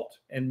enough salt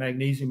and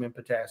magnesium and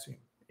potassium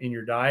in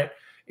your diet,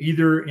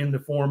 either in the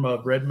form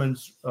of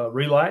Redmond's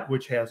Relight,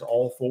 which has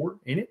all 4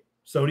 in it: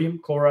 sodium,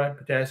 chloride,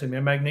 potassium,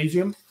 and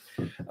magnesium,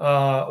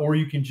 or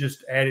you can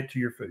just add it to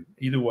your food.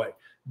 Either way.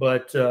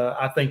 But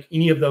I think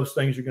any of those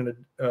things are going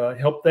to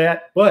help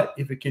that. But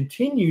if it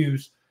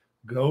continues,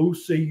 go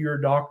see your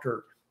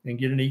doctor and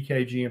get an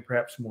EKG and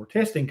perhaps some more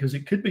testing, because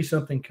it could be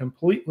something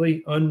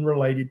completely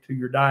unrelated to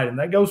your diet. And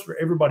that goes for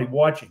everybody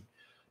watching.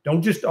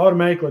 Don't just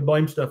automatically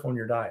blame stuff on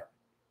your diet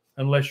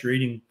unless you're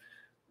eating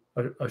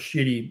a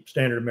shitty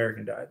standard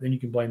American diet. Then you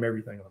can blame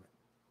everything on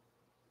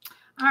it.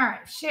 All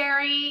right.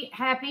 Sherry,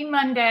 happy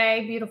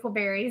Monday. Beautiful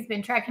berries.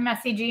 Been tracking my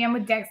CGM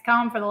with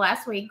Dexcom for the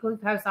last week.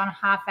 Glucose on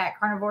high-fat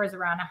carnivore is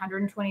around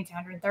 120 to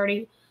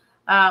 130.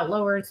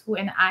 Lowers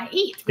when I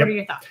eat. What are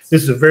your thoughts?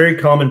 This is a very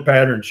common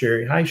pattern,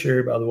 Sherry. Hi,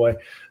 Sherry, by the way,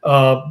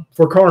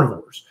 for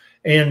carnivores.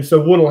 And so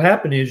what will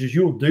happen is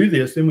you'll do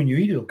this. Then when you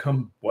eat, it'll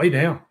come way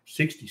down,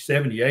 60,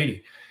 70,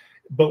 80.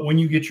 But when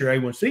you get your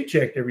A1C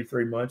checked every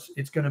 3 months,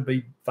 it's going to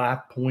be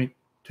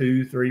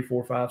 5.2, 3,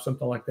 4, 5,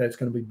 something like that. It's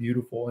going to be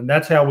beautiful. And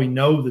that's how we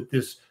know that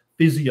this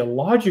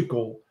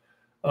physiological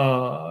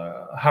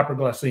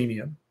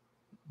hyperglycemia,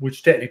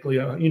 which technically,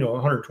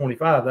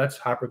 125, that's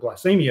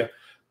hyperglycemia.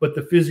 But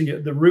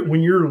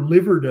when your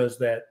liver does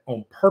that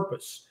on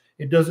purpose,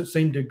 it doesn't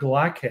seem to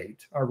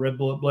glycate our red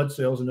blood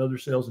cells and other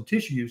cells and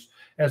tissues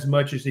as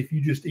much as if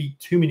you just eat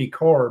too many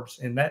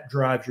carbs, and that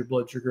drives your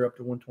blood sugar up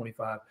to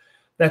 125.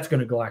 That's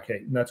going to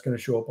glycate, and that's going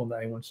to show up on the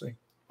A1C.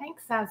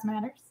 Thanks, size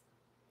matters.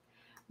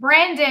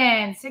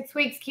 Brandon, 6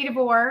 weeks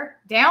Ketovore,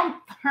 down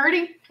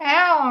 30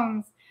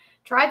 pounds.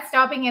 Tried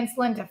stopping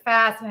insulin to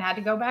fast and had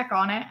to go back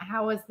on it.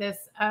 How will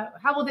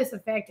this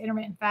affect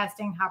intermittent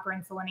fasting,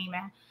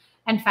 hyperinsulinemia,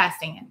 and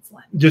fasting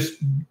insulin?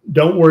 Just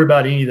don't worry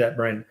about any of that,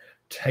 Brandon.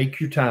 Take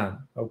your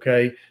time,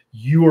 okay?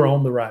 You are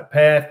on the right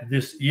path.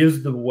 This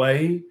is the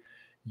way.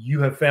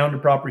 You have found a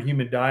proper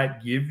human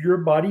diet. Give your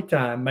body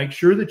time. Make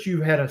sure that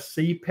you've had a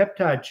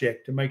C-peptide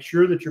check to make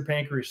sure that your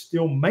pancreas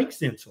still makes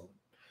insulin.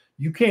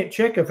 You can't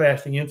check a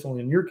fasting insulin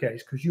in your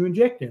case because you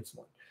inject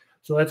insulin.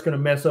 So that's going to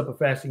mess up a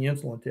fasting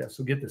insulin test.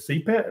 So get the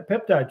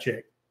C-peptide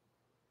check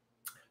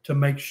to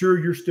make sure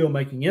you're still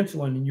making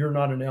insulin and you're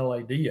not an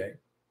LADA.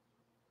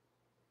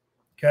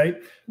 Okay?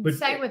 But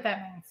say what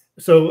that means.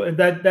 So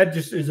that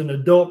just is an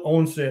adult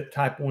onset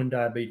type 1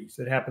 diabetes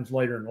that happens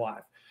later in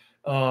life.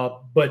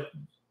 But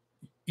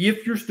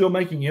if you're still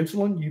making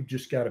insulin, you've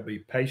just got to be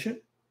patient.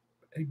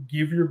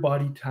 Give your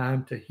body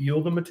time to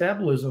heal the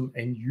metabolism,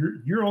 and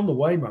you're on the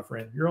way, my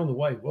friend. You're on the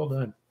way. Well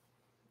done.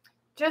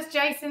 Just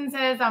Jason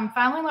says, I'm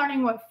finally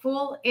learning what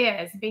full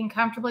is. Being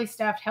comfortably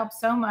stuffed helps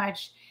so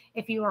much.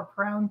 if you are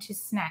prone to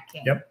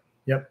snacking.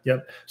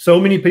 Yep. So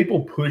many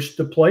people push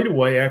the plate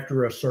away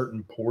after a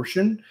certain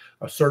portion,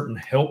 a certain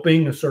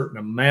helping, a certain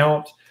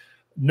amount.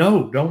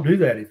 No, don't do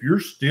that. If you're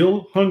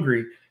still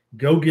hungry,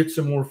 go get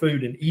some more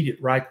food and eat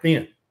it right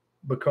then.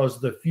 Because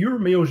the fewer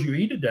meals you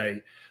eat a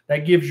day,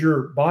 that gives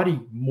your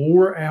body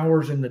more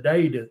hours in the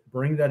day to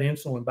bring that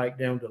insulin back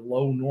down to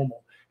low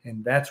normal.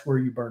 And that's where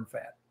you burn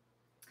fat.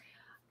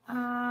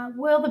 John,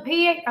 will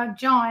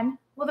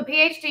the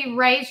PhD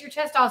raise your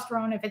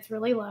testosterone if it's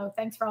really low?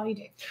 Thanks for all you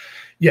do.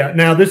 Yeah.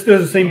 Now, this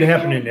doesn't seem to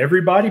happen in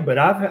everybody, but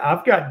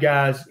I've got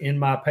guys in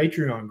my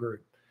Patreon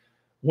group.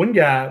 One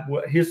guy,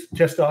 his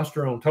total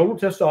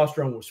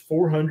testosterone was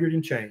 400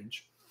 and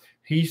change.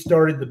 He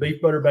started the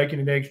beef, butter, bacon,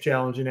 and eggs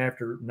challenge, and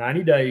after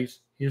 90 days,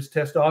 his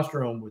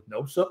testosterone with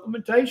no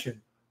supplementation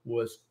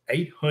was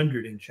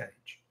 800 and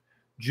change,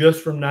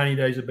 just from 90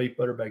 days of beef,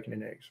 butter, bacon,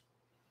 and eggs.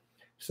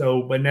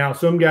 So, but now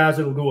some guys,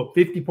 it'll go up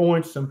 50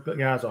 points, some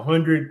guys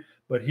 100,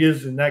 but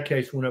his, in that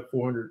case, went up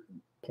 400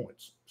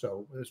 points.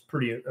 So it's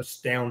pretty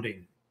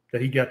astounding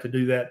that he got to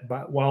do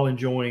that while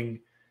enjoying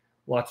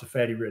lots of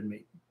fatty red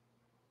meat.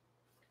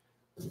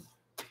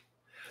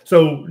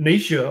 So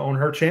Neisha on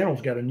her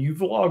channel's got a new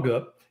vlog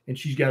up, and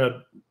she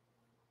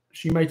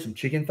made some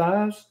chicken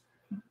thighs.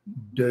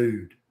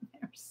 Dude.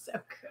 They're so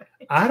good.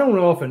 I don't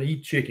often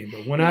eat chicken,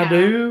 but when I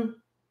do,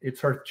 it's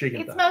her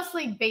chicken thighs. It's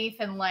mostly beef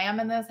and lamb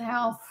in this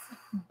house,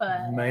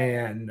 but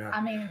man,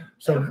 I mean,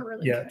 so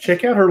really good.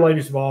 Check out her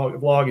latest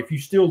vlog. If you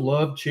still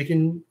love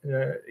chicken,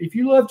 if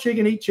you love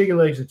chicken, eat chicken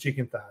legs and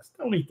chicken thighs.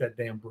 Don't eat that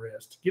damn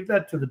breast. Give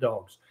that to the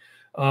dogs.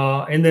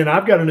 And then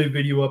I've got a new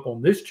video up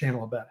on this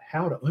channel about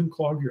how to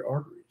unclog your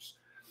arteries.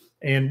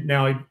 And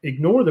now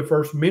ignore the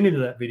first minute of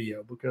that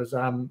video because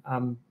I'm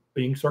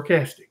being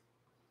sarcastic.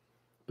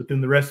 But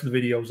then the rest of the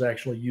video is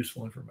actually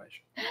useful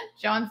information.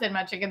 John said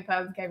my chicken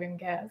thighs gave him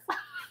gas.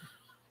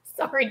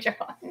 Sorry,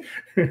 John.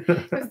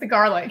 It was the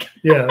garlic.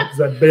 Yeah, it's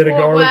that bit of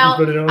garlic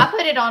you put it on. I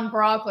put it on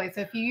broccoli.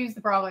 So if you use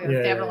the broccoli,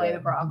 it's definitely the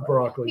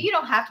broccoli. But you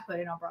don't have to put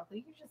it on broccoli.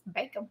 You can just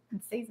bake them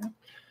and season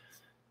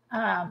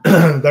them.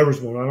 There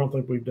was one. I don't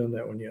think we've done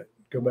that one yet.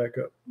 Go back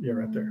up. Yeah,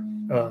 right there.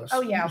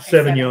 Okay,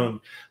 Seven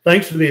Young.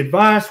 Thanks for the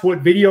advice. What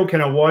video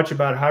can I watch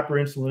about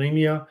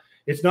hyperinsulinemia?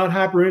 It's not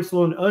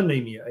hyperinsulin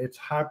anemia. It's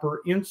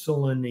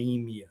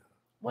hyperinsulinemia.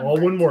 All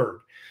one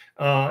word.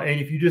 And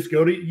if you just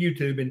go to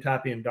YouTube and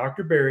type in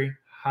Dr. Berry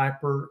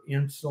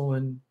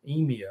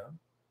hyperinsulinemia,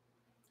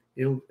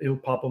 it'll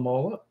pop them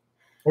all up.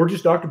 Or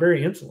just Dr.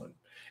 Berry insulin.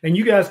 And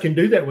you guys can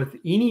do that with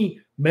any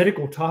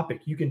medical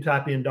topic. You can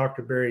type in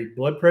Dr. Berry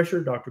blood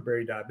pressure, Dr.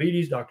 Berry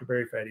diabetes, Dr.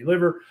 Berry fatty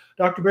liver,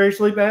 Dr. Berry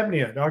sleep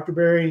apnea, Dr.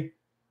 Berry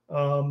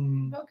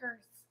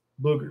boogers.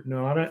 Booger.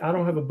 No, I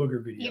don't have a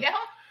booger video. You don't?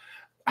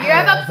 You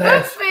have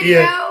a poop video.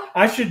 Yeah.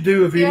 I should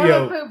do a video. You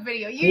have a poop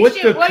video. What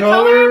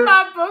color are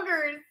my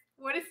boogers?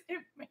 What does it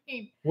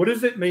mean? What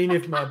does it mean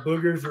if my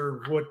boogers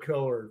are what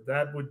color?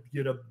 That would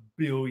get 1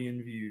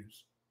 billion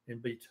views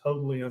and be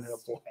totally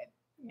unhelpful. Stupid.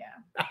 Yeah.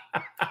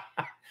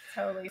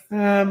 Totally.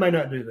 I may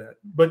not do that.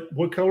 But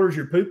what color is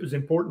your poop is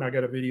important. I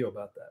got a video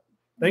about that.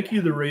 Thank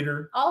you, the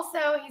reader.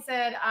 Also, he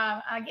said,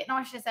 I get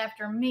nauseous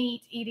after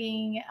meat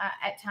eating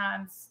at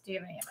times. Do you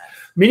have any of that?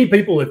 Many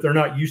people, if they're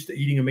not used to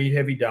eating a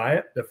meat-heavy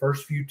diet, the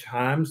first few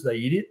times they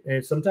eat it,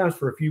 and sometimes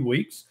for a few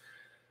weeks,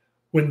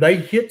 when they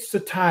hit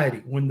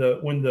satiety, when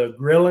the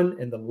ghrelin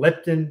and the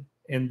leptin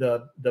and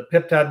the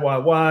peptide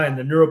YY and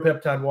the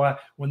neuropeptide Y,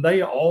 when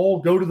they all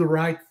go to the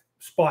right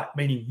spot,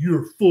 meaning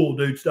you're full,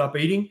 dude, stop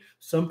eating.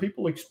 Some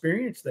people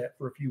experience that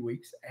for a few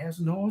weeks as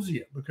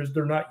nausea because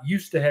they're not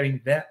used to having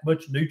that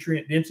much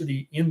nutrient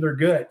density in their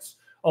guts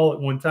all at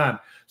one time.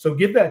 So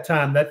give that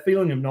time. That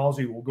feeling of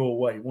nausea will go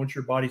away once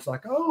your body's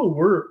like,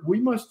 oh,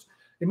 it must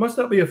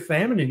not be a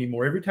famine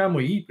anymore. Every time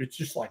we eat, it's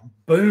just like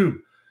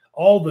boom,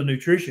 all the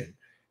nutrition,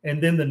 and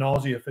then the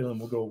nausea feeling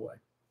will go away.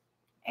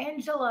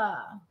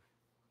 Angela,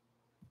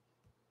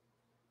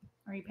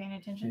 are you paying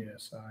attention?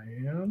 Yes, I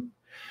am.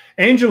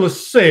 Angela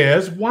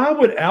says, why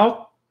would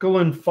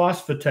alkaline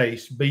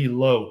phosphatase be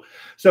low?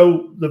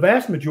 So the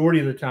vast majority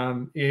of the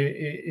time,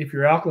 if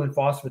your alkaline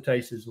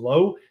phosphatase is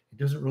low, it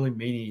doesn't really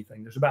mean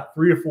anything. There's about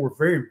 3 or 4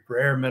 very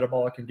rare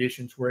metabolic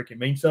conditions where it can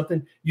mean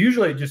something.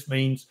 Usually it just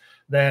means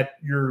that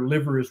your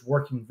liver is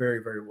working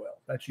very, very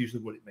well. That's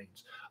usually what it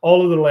means.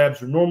 All of the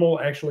labs are normal,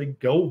 actually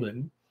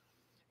golden,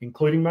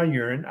 including my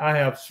urine. I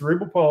have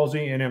cerebral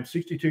palsy and I'm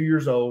 62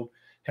 years old,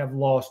 have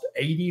lost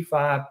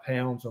 85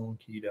 pounds on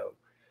keto.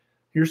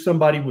 Here's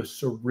somebody with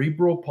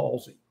cerebral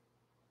palsy,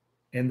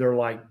 and they're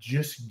like,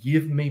 just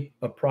give me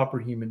a proper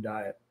human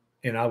diet,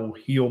 and I will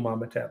heal my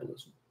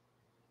metabolism.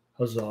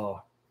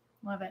 Huzzah.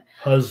 Love it.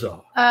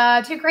 Huzzah.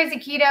 Two Crazy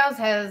Ketos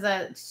has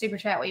a super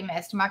chat we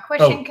missed. My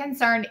question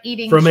concerned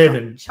eating from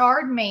Evan.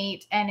 Charred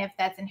meat and if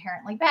that's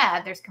inherently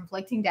bad. There's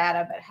conflicting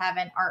data, but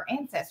haven't our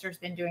ancestors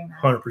been doing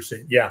that?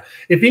 100%. Yeah.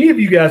 If any of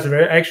you guys have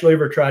actually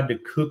ever tried to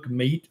cook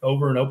meat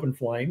over an open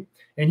flame,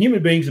 and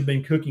human beings have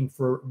been cooking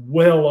for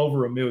well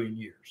over 1 million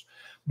years.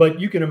 But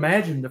you can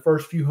imagine the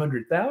first few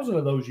 100,000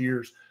 of those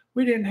years,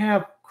 we didn't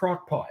have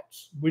crock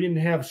pots. We didn't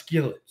have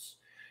skillets.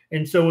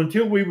 And so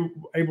until we were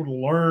able to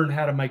learn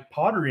how to make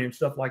pottery and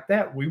stuff like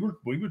that, we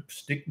would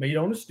stick meat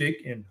on a stick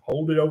and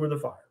hold it over the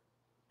fire.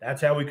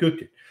 That's how we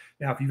cooked it.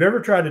 Now, if you've ever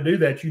tried to do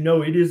that, you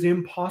know it is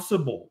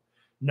impossible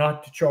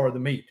not to char the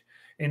meat.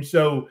 And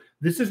so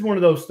this is one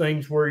of those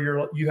things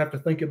where you have to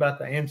think about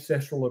the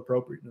ancestral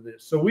appropriateness of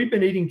this. So we've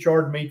been eating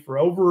charred meat for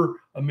over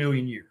 1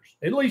 million years,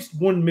 at least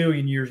 1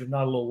 million years, if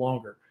not a little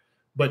longer.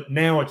 But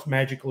now it's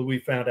magically, we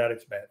found out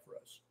it's bad for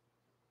us.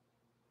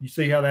 You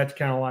see how that's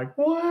kind of like,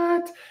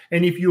 what?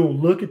 And if you'll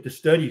look at the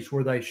studies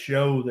where they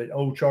show that,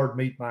 oh, charred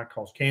meat might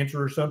cause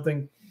cancer or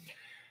something,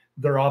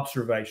 they're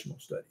observational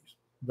studies.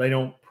 They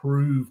don't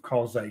prove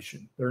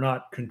causation. They're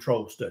not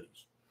control studies.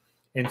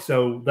 And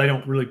so they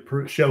don't really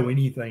show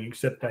anything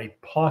except a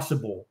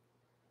possible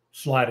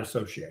slight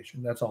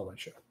association. That's all they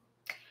show.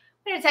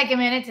 I'm going to take a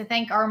minute to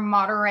thank our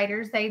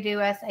moderators. They do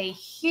us a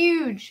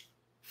huge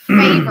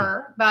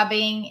favor by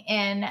being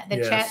in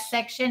the chat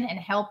section and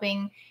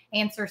helping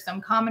answer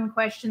some common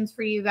questions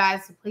for you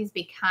guys. So please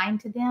be kind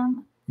to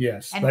them.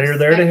 Yes, they are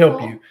there to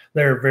help you.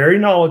 They're very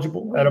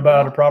knowledgeable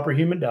about a proper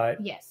human diet.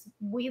 Yes,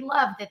 we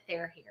love that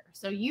they're here.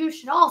 So you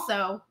should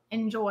also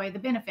enjoy the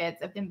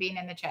benefits of them being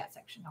in the chat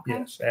section. Okay.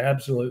 Yes,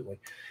 absolutely.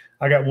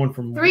 I got one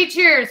from 3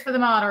 cheers for the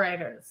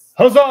moderators.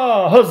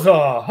 Huzzah!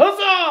 Huzzah!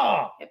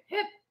 Huzzah! Hip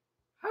hip!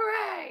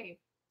 Hooray!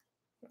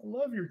 I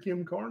love your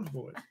Kim Carnes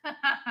voice.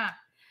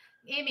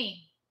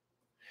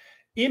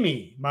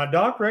 Emmy, my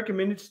doc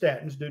recommended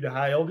statins due to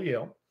high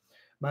LDL.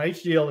 My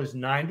HDL is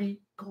 90.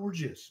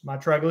 Gorgeous. My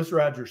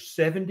triglycerides are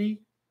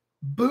 70.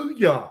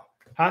 Booyah.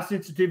 High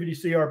sensitivity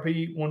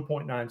CRP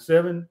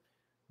 1.97.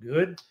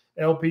 Good.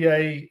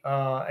 LPA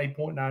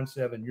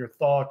 8.97. Your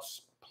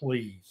thoughts,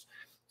 please.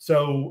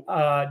 So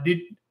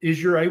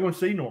is your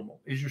A1C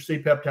normal? Is your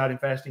C-peptide and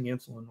fasting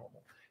insulin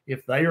normal?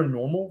 If they are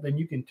normal, then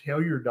you can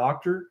tell your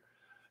doctor,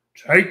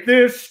 take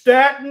this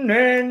statin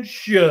and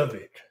shove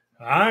it.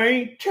 I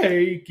ain't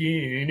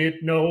taking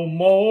it no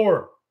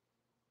more.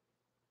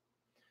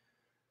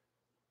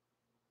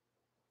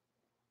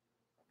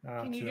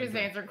 Can you just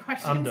answer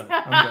questions? I'm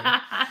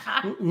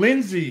done.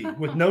 Lindsay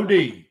with no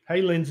D.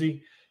 Hey,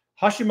 Lindsay.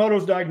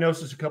 Hashimoto's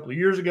diagnosis a couple of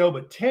years ago,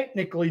 but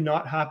technically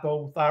not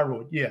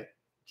hypothyroid yet.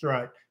 That's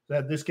right.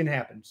 That this can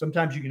happen.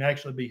 Sometimes you can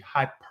actually be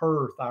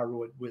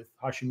hyperthyroid with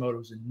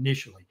Hashimoto's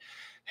initially.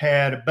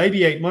 Had a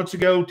baby 8 months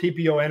ago.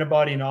 TPO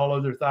antibody and all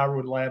other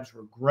thyroid labs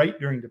were great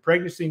during the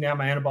pregnancy. Now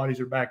my antibodies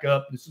are back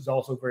up. This is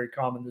also very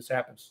common. This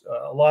happens.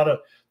 A lot of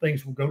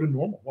things will go to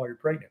normal while you're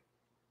pregnant.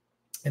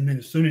 And then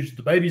as soon as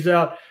the baby's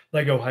out,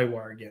 they go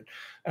haywire again.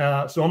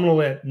 So I'm going to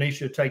let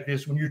Neisha take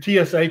this one. Your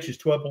TSH is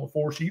 12.4,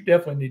 so you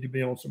definitely need to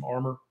be on some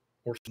Armor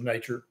or some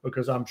Nature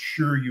because I'm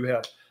sure you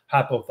have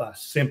hypothyroid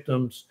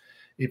symptoms.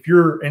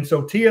 And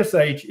so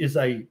TSH is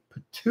a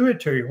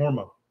pituitary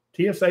hormone.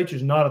 TSH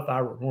is not a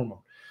thyroid hormone.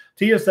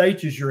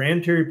 TSH is your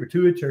anterior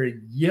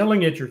pituitary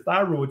yelling at your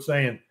thyroid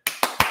saying,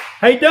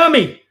 hey,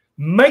 dummy,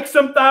 make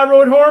some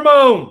thyroid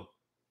hormone.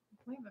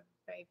 We have a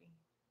baby.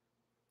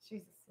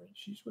 She's asleep.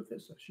 She's with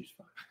us, so she's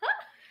fine.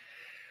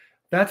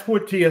 That's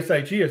what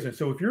TSH is. And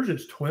so if yours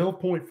is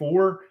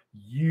 12.4,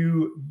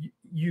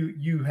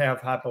 you have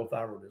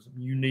hypothyroidism.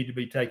 You need to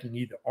be taking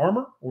either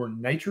Armor or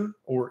Nature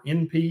or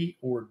NP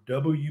or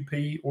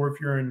WP, or if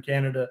you're in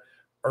Canada,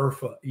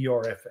 ERFA,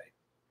 ERFA.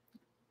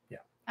 Yeah.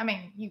 I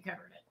mean, you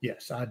covered it.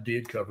 Yes, I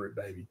did cover it,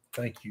 baby.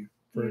 Thank you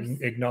for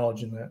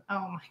acknowledging that.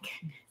 Oh, my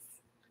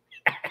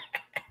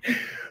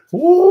goodness.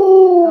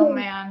 Ooh. Oh,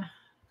 man.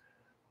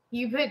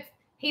 He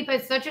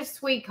put such a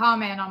sweet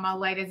comment on my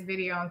latest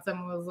video, and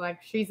someone was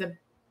like, she's a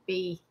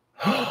B.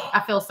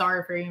 I feel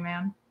sorry for you,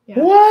 man. Yeah.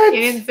 What?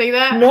 You didn't see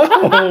that? No.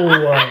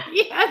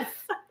 Yes.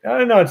 I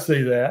did not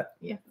see that.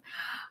 Yeah.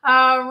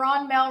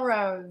 Ron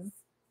Melrose.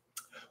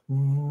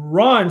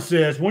 Ron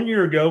says, 1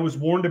 year ago was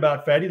warned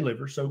about fatty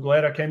liver. So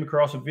glad I came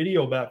across a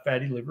video about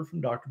fatty liver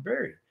from Dr.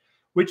 Berry,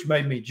 which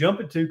made me jump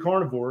into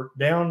Carnivore,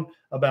 down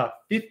about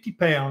 50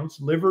 pounds.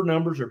 Liver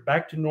numbers are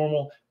back to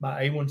normal.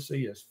 My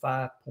A1C is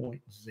 5.0.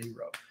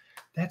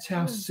 That's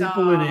how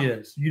simple it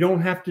is. You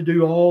don't have to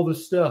do all the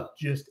stuff.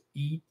 Just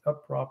eat a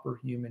proper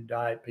human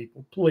diet,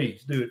 people.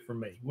 Please do it for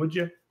me, would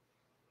you?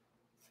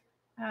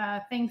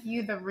 Thank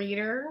you, the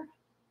reader.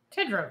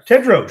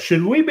 Tedros,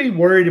 should we be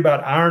worried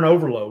about iron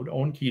overload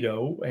on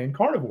keto and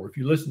carnivore? If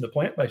you listen to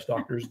plant-based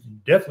doctors, you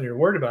definitely are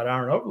worried about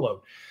iron overload.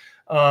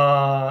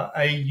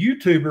 A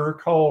YouTuber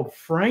called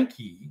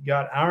Frankie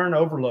got iron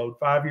overload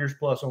 5 years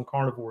plus on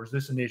carnivore. Is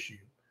this an issue?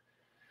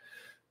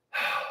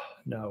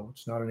 No,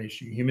 it's not an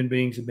issue. Human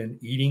beings have been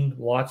eating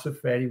lots of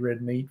fatty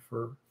red meat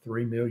for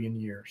 3 million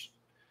years.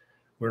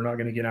 We're not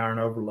going to get iron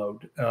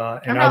overload.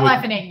 I'm not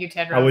laughing at you,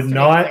 Tedros. I would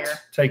not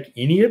take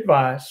any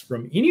advice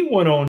from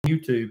anyone on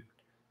YouTube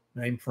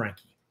named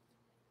Frankie.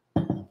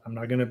 I'm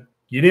not going to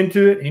get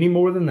into it any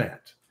more than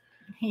that.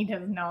 He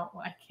does not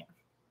like him.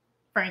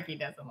 Frankie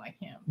doesn't like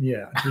him.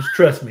 Yeah, just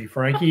trust me,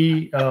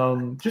 Frankie.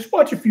 Just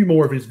watch a few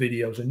more of his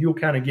videos and you'll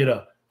kind of get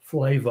a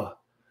flavor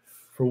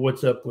for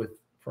what's up with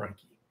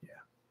Frankie. Yeah.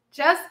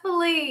 Just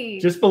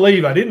believe. Just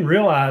believe. I didn't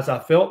realize I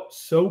felt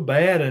so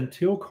bad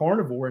until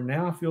carnivore, and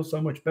now I feel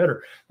so much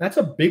better. That's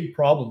a big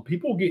problem.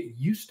 People get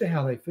used to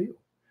how they feel,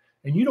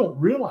 and you don't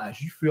realize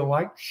you feel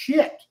like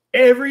shit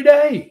every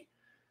day.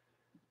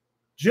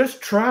 Just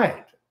try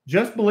it.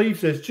 Just Believe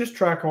says, just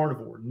try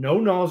carnivore. No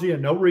nausea,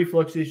 no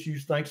reflux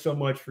issues. Thanks so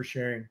much for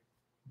sharing.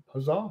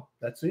 Huzzah.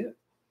 That's it.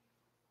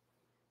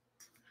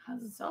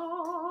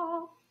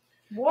 Huzzah.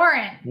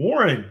 Warren,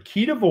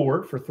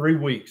 Ketovore for 3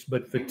 weeks,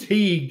 but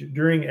fatigued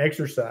during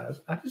exercise.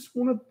 I just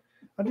want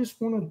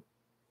to.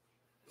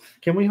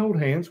 Can we hold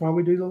hands while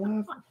we do the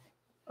live?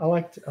 I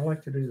like to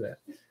do that.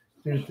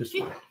 Do it this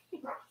way.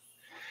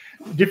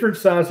 Different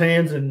size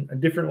hands and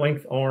different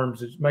length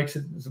arms. It makes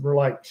it. We're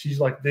like,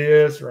 she's like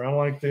this, or I'm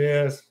like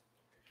this.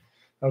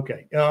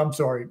 Okay, I'm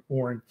sorry,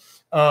 Warren.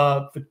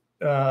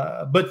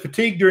 But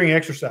fatigue during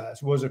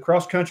exercise. Was a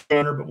cross-country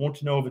runner, but want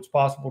to know if it's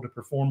possible to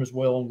perform as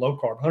well on low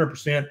carb.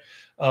 100%.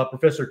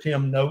 Professor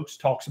Tim Noakes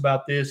talks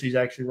about this. He's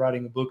actually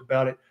writing a book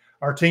about it.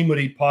 Our team would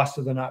eat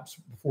pasta the night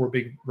before a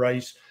big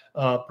race.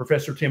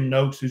 Professor Tim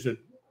Noakes, who's a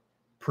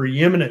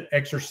preeminent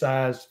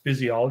exercise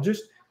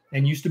physiologist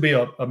and used to be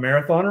a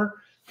marathoner,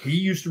 he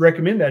used to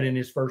recommend that in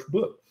his first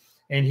book.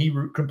 And he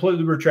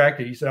completely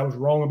retracted. He said, I was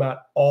wrong about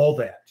all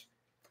that.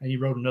 And he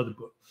wrote another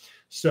book.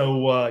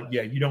 So,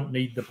 yeah, you don't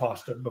need the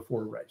pasta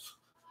before a race.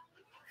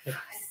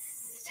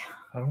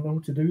 I don't know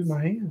what to do with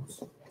my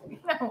hands.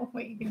 No,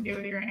 what you can do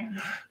with your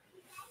hands.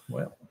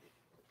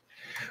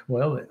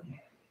 Well then.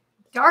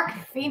 Dark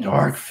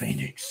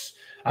Phoenix.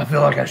 I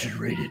feel like I should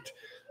read it.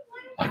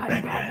 Like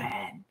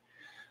Batman.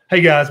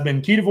 Hey, guys,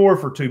 been Ketovore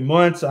for 2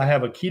 months. I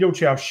have a keto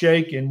chow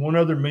shake and one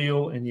other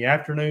meal in the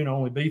afternoon,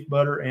 only beef,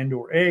 butter, and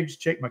or eggs.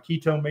 Check my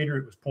keto meter.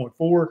 It was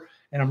 0.4,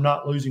 and I'm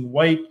not losing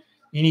weight.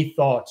 Any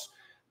thoughts?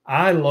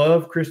 I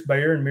love Chris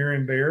Bear and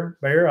Miriam Bear.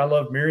 I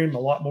love Miriam a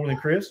lot more than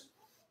Chris.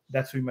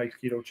 That's who makes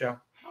keto chow.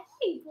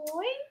 Hey,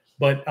 boy.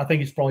 But I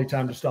think it's probably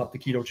time to stop the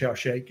keto chow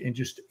shake and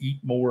just eat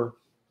more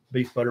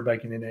beef, butter,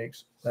 bacon, and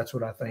eggs. That's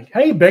what I think.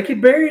 Hey, Becky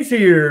Berry's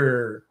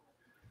here.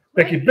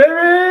 Becky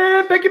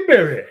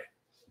Berry.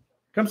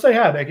 Come say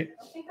hi, Becky.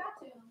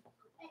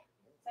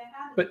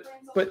 But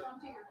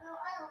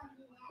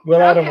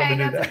well, I don't want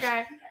to do that.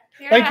 Okay.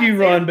 Thank you,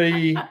 Ron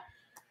B.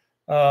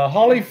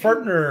 Holly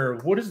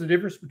Fertner, what is the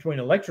difference between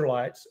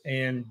electrolytes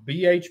and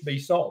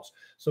BHB salts?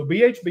 So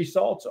BHB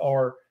salts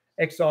are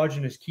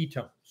exogenous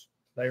ketones.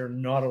 They are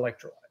not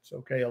electrolytes.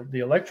 Okay, the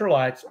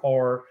electrolytes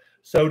are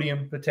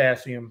sodium,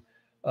 potassium,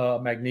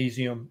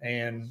 magnesium,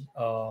 and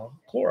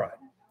chloride,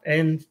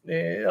 and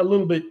a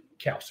little bit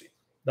calcium.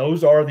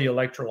 Those are the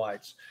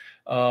electrolytes.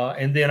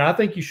 And then I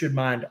think you should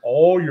mind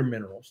all your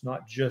minerals,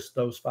 not just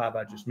those 5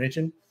 I just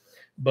mentioned.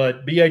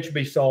 But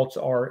BHB salts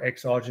are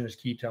exogenous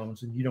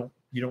ketones, and you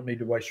don't need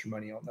to waste your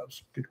money on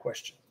those. Good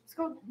question. Let's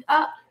go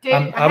up, dude.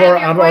 I've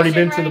already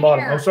been to the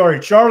bottom. Here. Oh,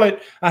 sorry,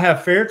 Charlotte. I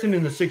have ferritin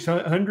in the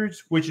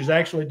 600s, which is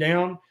actually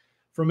down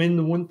from in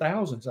the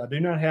 1000s. I do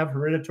not have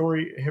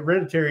hereditary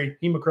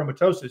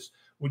hemochromatosis.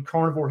 Would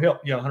carnivore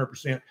help? Yeah,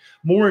 100%.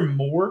 More and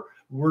more,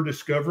 we're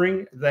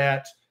discovering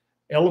that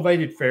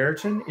elevated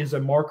ferritin is a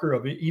marker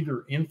of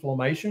either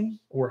inflammation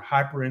or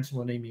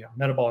hyperinsulinemia,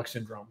 metabolic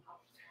syndrome.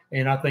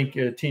 And I think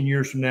 10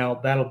 years from now,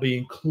 that'll be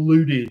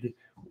included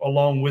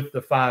along with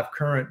the 5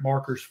 current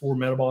markers for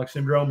metabolic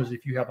syndrome as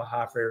if you have a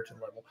high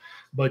ferritin level.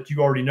 But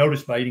you already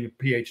noticed by eating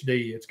a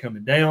PhD, it's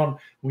coming down.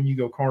 When you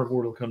go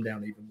carnivore, it'll come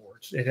down even more.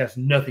 It has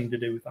nothing to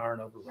do with iron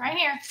overload. Right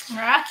here.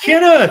 Right.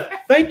 Kenneth,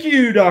 thank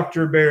you,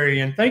 Dr. Berry.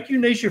 And thank you,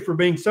 Neisha, for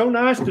being so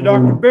nice to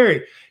Dr.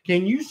 Berry.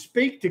 Can you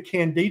speak to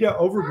Candida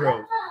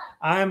overgrowth?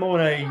 I'm on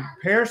a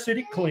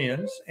parasitic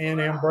cleanse and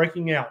am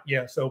breaking out.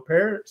 Yeah, so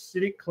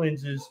parasitic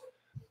cleanses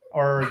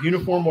are a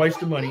uniform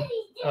waste of money.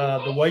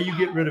 The way you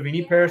get rid of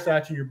any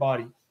parasites in your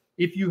body,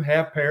 if you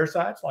have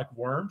parasites like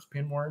worms,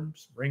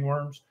 pinworms,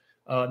 ringworms,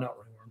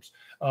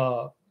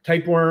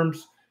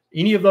 tapeworms,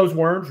 any of those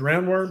worms,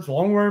 roundworms,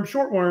 long worms,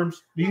 short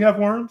worms. Do you have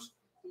worms?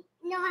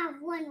 No, I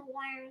have one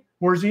worm.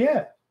 Where's he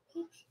at?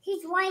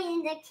 He's right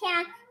in the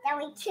can that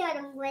we killed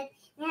him with.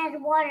 It has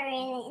water in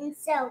it and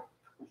soap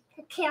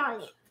to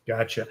kill it.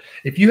 Gotcha.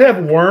 If you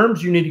have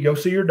worms, you need to go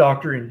see your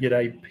doctor and get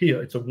a pill.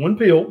 It's a 1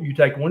 pill. You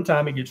take 1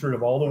 time. It gets rid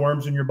of all the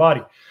worms in your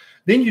body.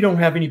 Then you don't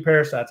have any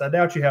parasites. I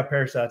doubt you have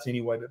parasites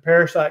anyway, but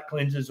parasite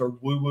cleanses are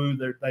woo-woo.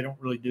 They don't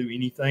really do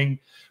anything.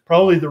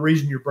 Probably the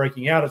reason you're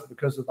breaking out is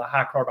because of the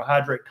high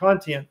carbohydrate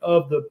content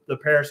of the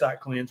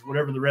parasite cleanse,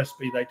 whatever the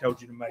recipe they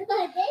told you to make.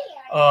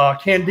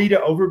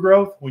 Candida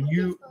overgrowth, when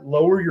you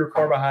lower your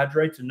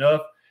carbohydrates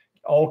enough,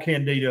 all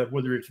candida,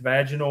 whether it's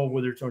vaginal,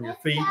 whether it's on your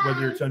feet,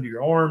 whether it's under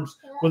your arms,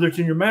 whether it's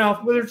in your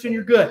mouth, whether it's in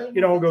your gut,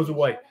 it all goes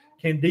away.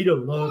 Candida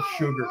loves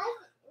sugar.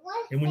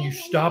 And when you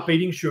stop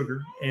eating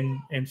sugar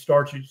and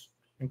starches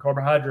and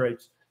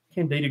carbohydrates,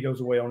 candida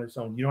goes away on its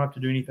own. You don't have to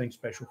do anything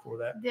special for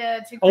that. Yeah,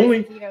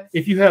 only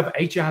if you have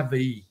HIV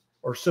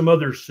or some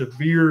other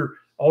severe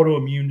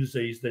autoimmune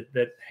disease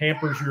that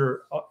hampers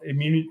your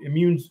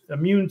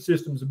immune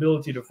system's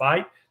ability to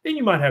fight, then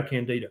you might have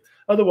candida.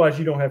 Otherwise,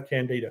 you don't have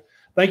candida.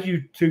 Thank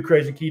you to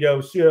Crazy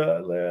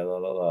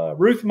Keto.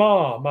 Ruth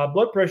Ma, my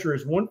blood pressure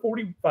is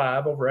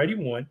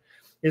 145/81.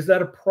 Is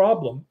that a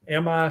problem?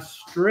 Am I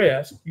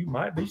stressed? You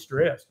might be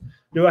stressed.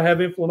 Do I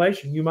have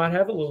inflammation? You might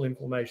have a little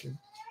inflammation.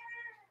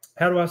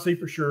 How do I see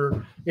for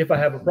sure if I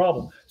have a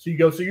problem? So you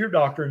go see your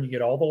doctor and you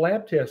get all the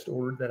lab tests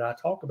ordered that I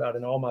talk about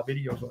in all my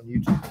videos on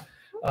YouTube.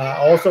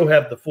 I also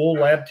have the full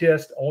lab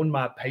test on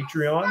my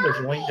Patreon. There's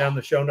a link down in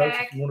the show notes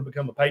if you want to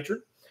become a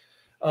patron.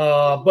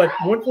 But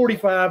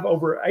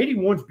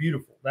 145/81 is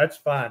beautiful. That's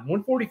fine.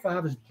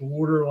 145 is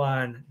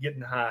borderline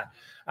getting high.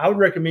 I would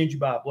recommend you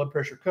buy a blood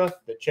pressure cuff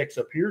that checks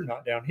up here,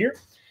 not down here,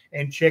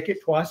 and check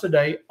it twice a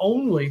day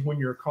only when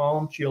you're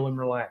calm, chill, and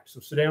relaxed. So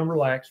sit down,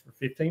 relax for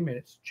 15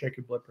 minutes, check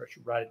your blood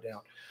pressure, write it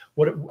down.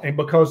 And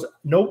because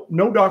no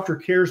doctor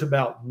cares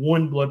about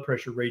one blood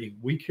pressure reading.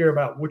 We care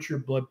about what's your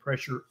blood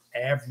pressure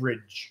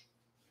average.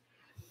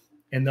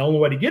 And the only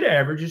way to get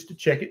average is to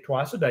check it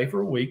twice a day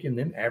for a week and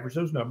then average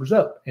those numbers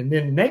up. And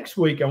then next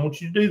week, I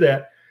want you to do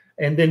that.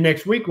 And then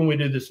next week, when we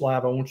do this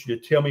live, I want you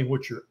to tell me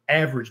what your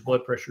average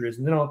blood pressure is.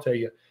 And then I'll tell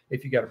you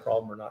if you got a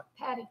problem or not.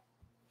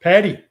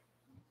 Patty.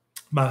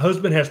 My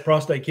husband has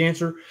prostate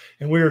cancer,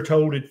 and we are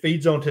told it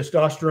feeds on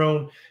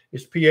testosterone.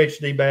 Is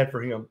PhD bad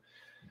for him?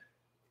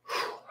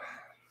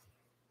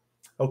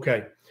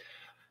 Okay.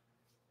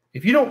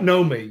 If you don't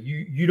know me,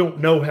 you don't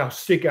know how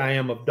sick I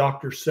am of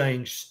doctors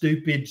saying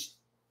stupid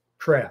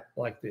crap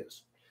like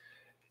this.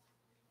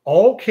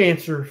 All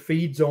cancer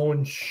feeds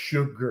on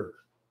sugar.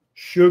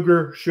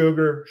 Sugar,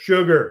 sugar,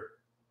 sugar.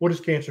 What does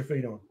cancer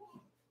feed on?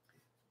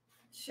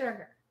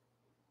 Sugar.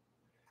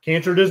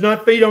 Cancer does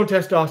not feed on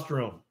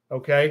testosterone.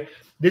 Okay.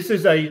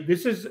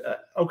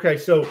 Okay.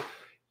 So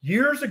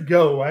years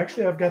ago,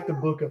 actually, I've got the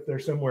book up there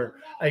somewhere.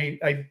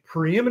 A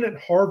preeminent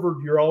Harvard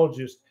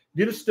urologist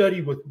did a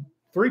study with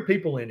 3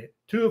 people in it,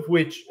 2 of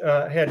which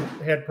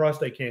had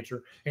prostate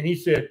cancer. And he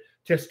said,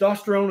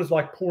 testosterone is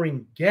like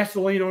pouring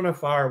gasoline on a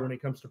fire when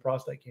it comes to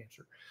prostate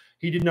cancer.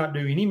 He did not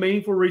do any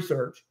meaningful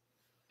research.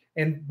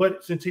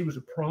 But since he was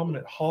a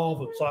prominent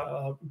Harvard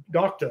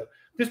doctor,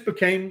 this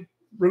became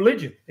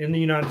religion in the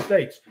United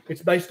States.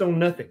 It's based on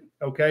nothing.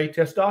 Okay.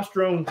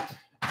 Testosterone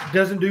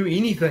doesn't do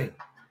anything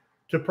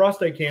to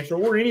prostate cancer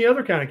or any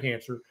other kind of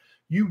cancer.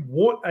 You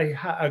want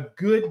a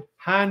good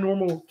high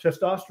normal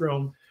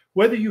testosterone,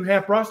 whether you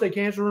have prostate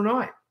cancer or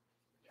not.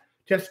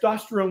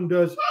 Testosterone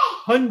does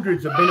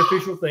hundreds of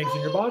beneficial things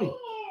in your body.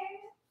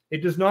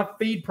 It does not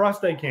feed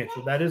prostate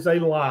cancer. That is a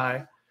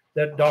lie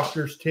that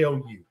doctors tell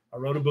you. I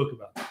wrote a book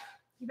about it.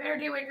 You better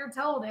do what you're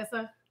told,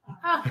 Issa.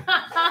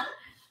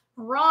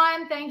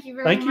 Ron, thank you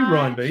very much. Thank you,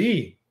 Ron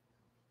B.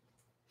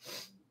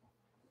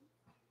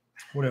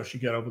 What else you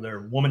got over there,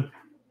 woman?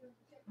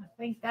 I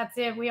think that's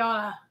it. We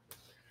ought to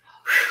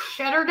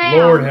shut her down.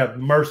 Lord have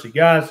mercy.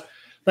 Guys,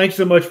 thanks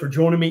so much for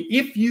joining me.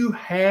 If you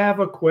have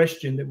a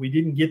question that we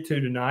didn't get to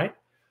tonight,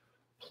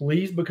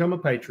 please become a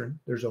patron.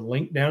 There's a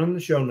link down in the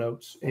show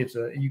notes.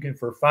 You can,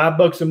 for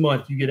 $5 a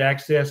month, you get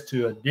access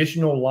to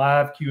additional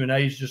live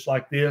Q&As just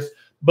like this.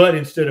 But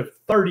instead of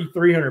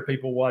 3,300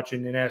 people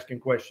watching and asking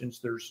questions,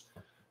 there's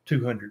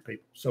 200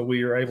 people. So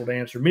we are able to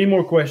answer many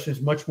more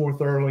questions much more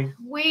thoroughly.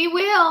 We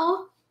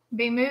will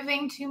be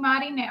moving to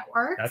Mighty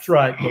Network. That's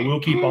right. But we'll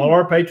keep all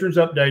our patrons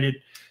updated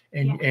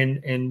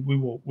and we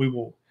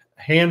will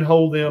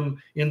handhold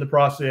them in the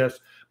process.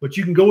 But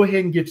you can go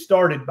ahead and get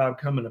started by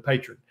becoming a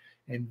patron.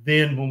 And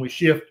then when we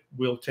shift,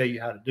 we'll tell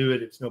you how to do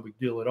it. It's no big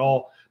deal at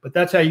all. But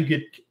that's how you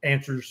get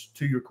answers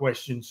to your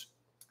questions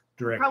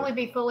directly. Probably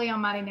be fully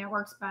on Mighty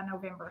Networks by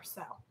November.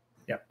 So,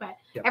 but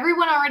Yep.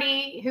 everyone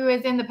already who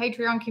is in the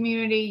Patreon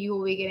community, you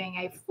will be getting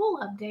a full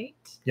update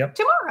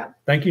tomorrow.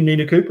 Thank you,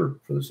 Nina Cooper,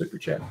 for the super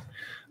chat.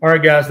 All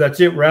right, guys, that's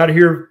it. We're out of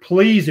here.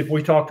 Please, if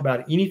we talked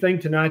about anything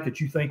tonight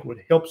that you think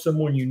would help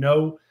someone you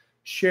know,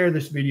 share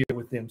this video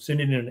with them.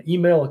 Send it in an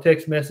email, a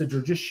text message,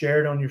 or just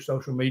share it on your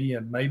social media,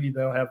 and maybe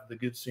they'll have the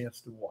good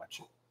sense to watch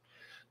it.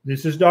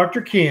 This is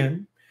Dr.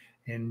 Ken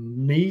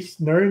and Nurse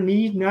Neisha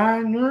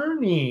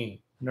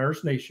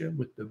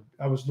with the,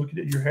 I was looking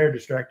at your hair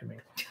distracting me,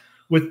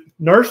 with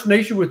Nurse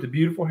Neisha with the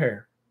beautiful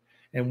hair.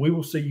 And we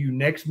will see you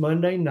next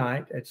Monday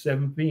night at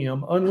 7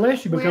 p.m.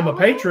 unless you become a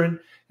patron,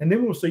 and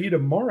then we'll see you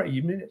tomorrow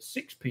evening at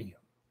 6 p.m.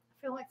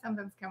 I feel like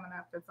something's coming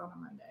up that's on a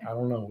Monday. I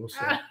don't know. We'll see.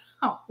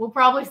 We'll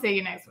probably see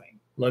you next week.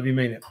 Love you,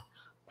 mean it.